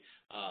everybody.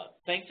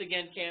 Thanks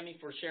again, Cami,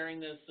 for sharing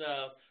this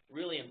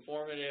really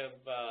informative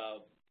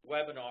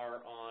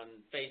webinar on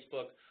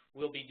Facebook.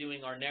 We'll be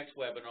doing our next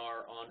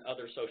webinar on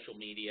other social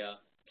media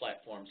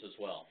platforms as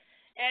well.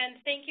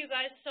 And thank you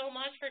guys so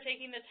much for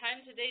taking the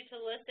time today to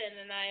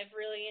listen, and I've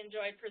really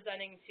enjoyed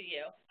presenting to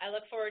you. I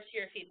look forward to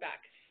your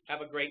feedback.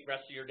 Have a great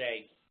rest of your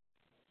day.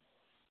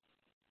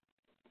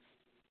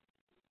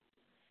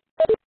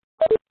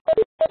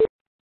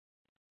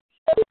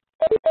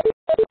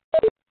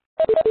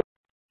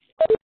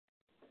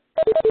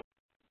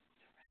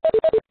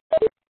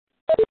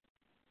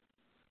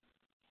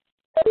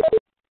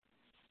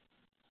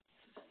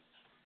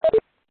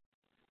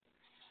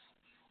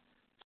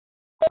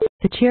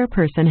 The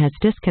chairperson has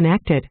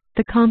disconnected.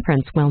 The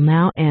conference will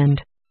now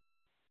end.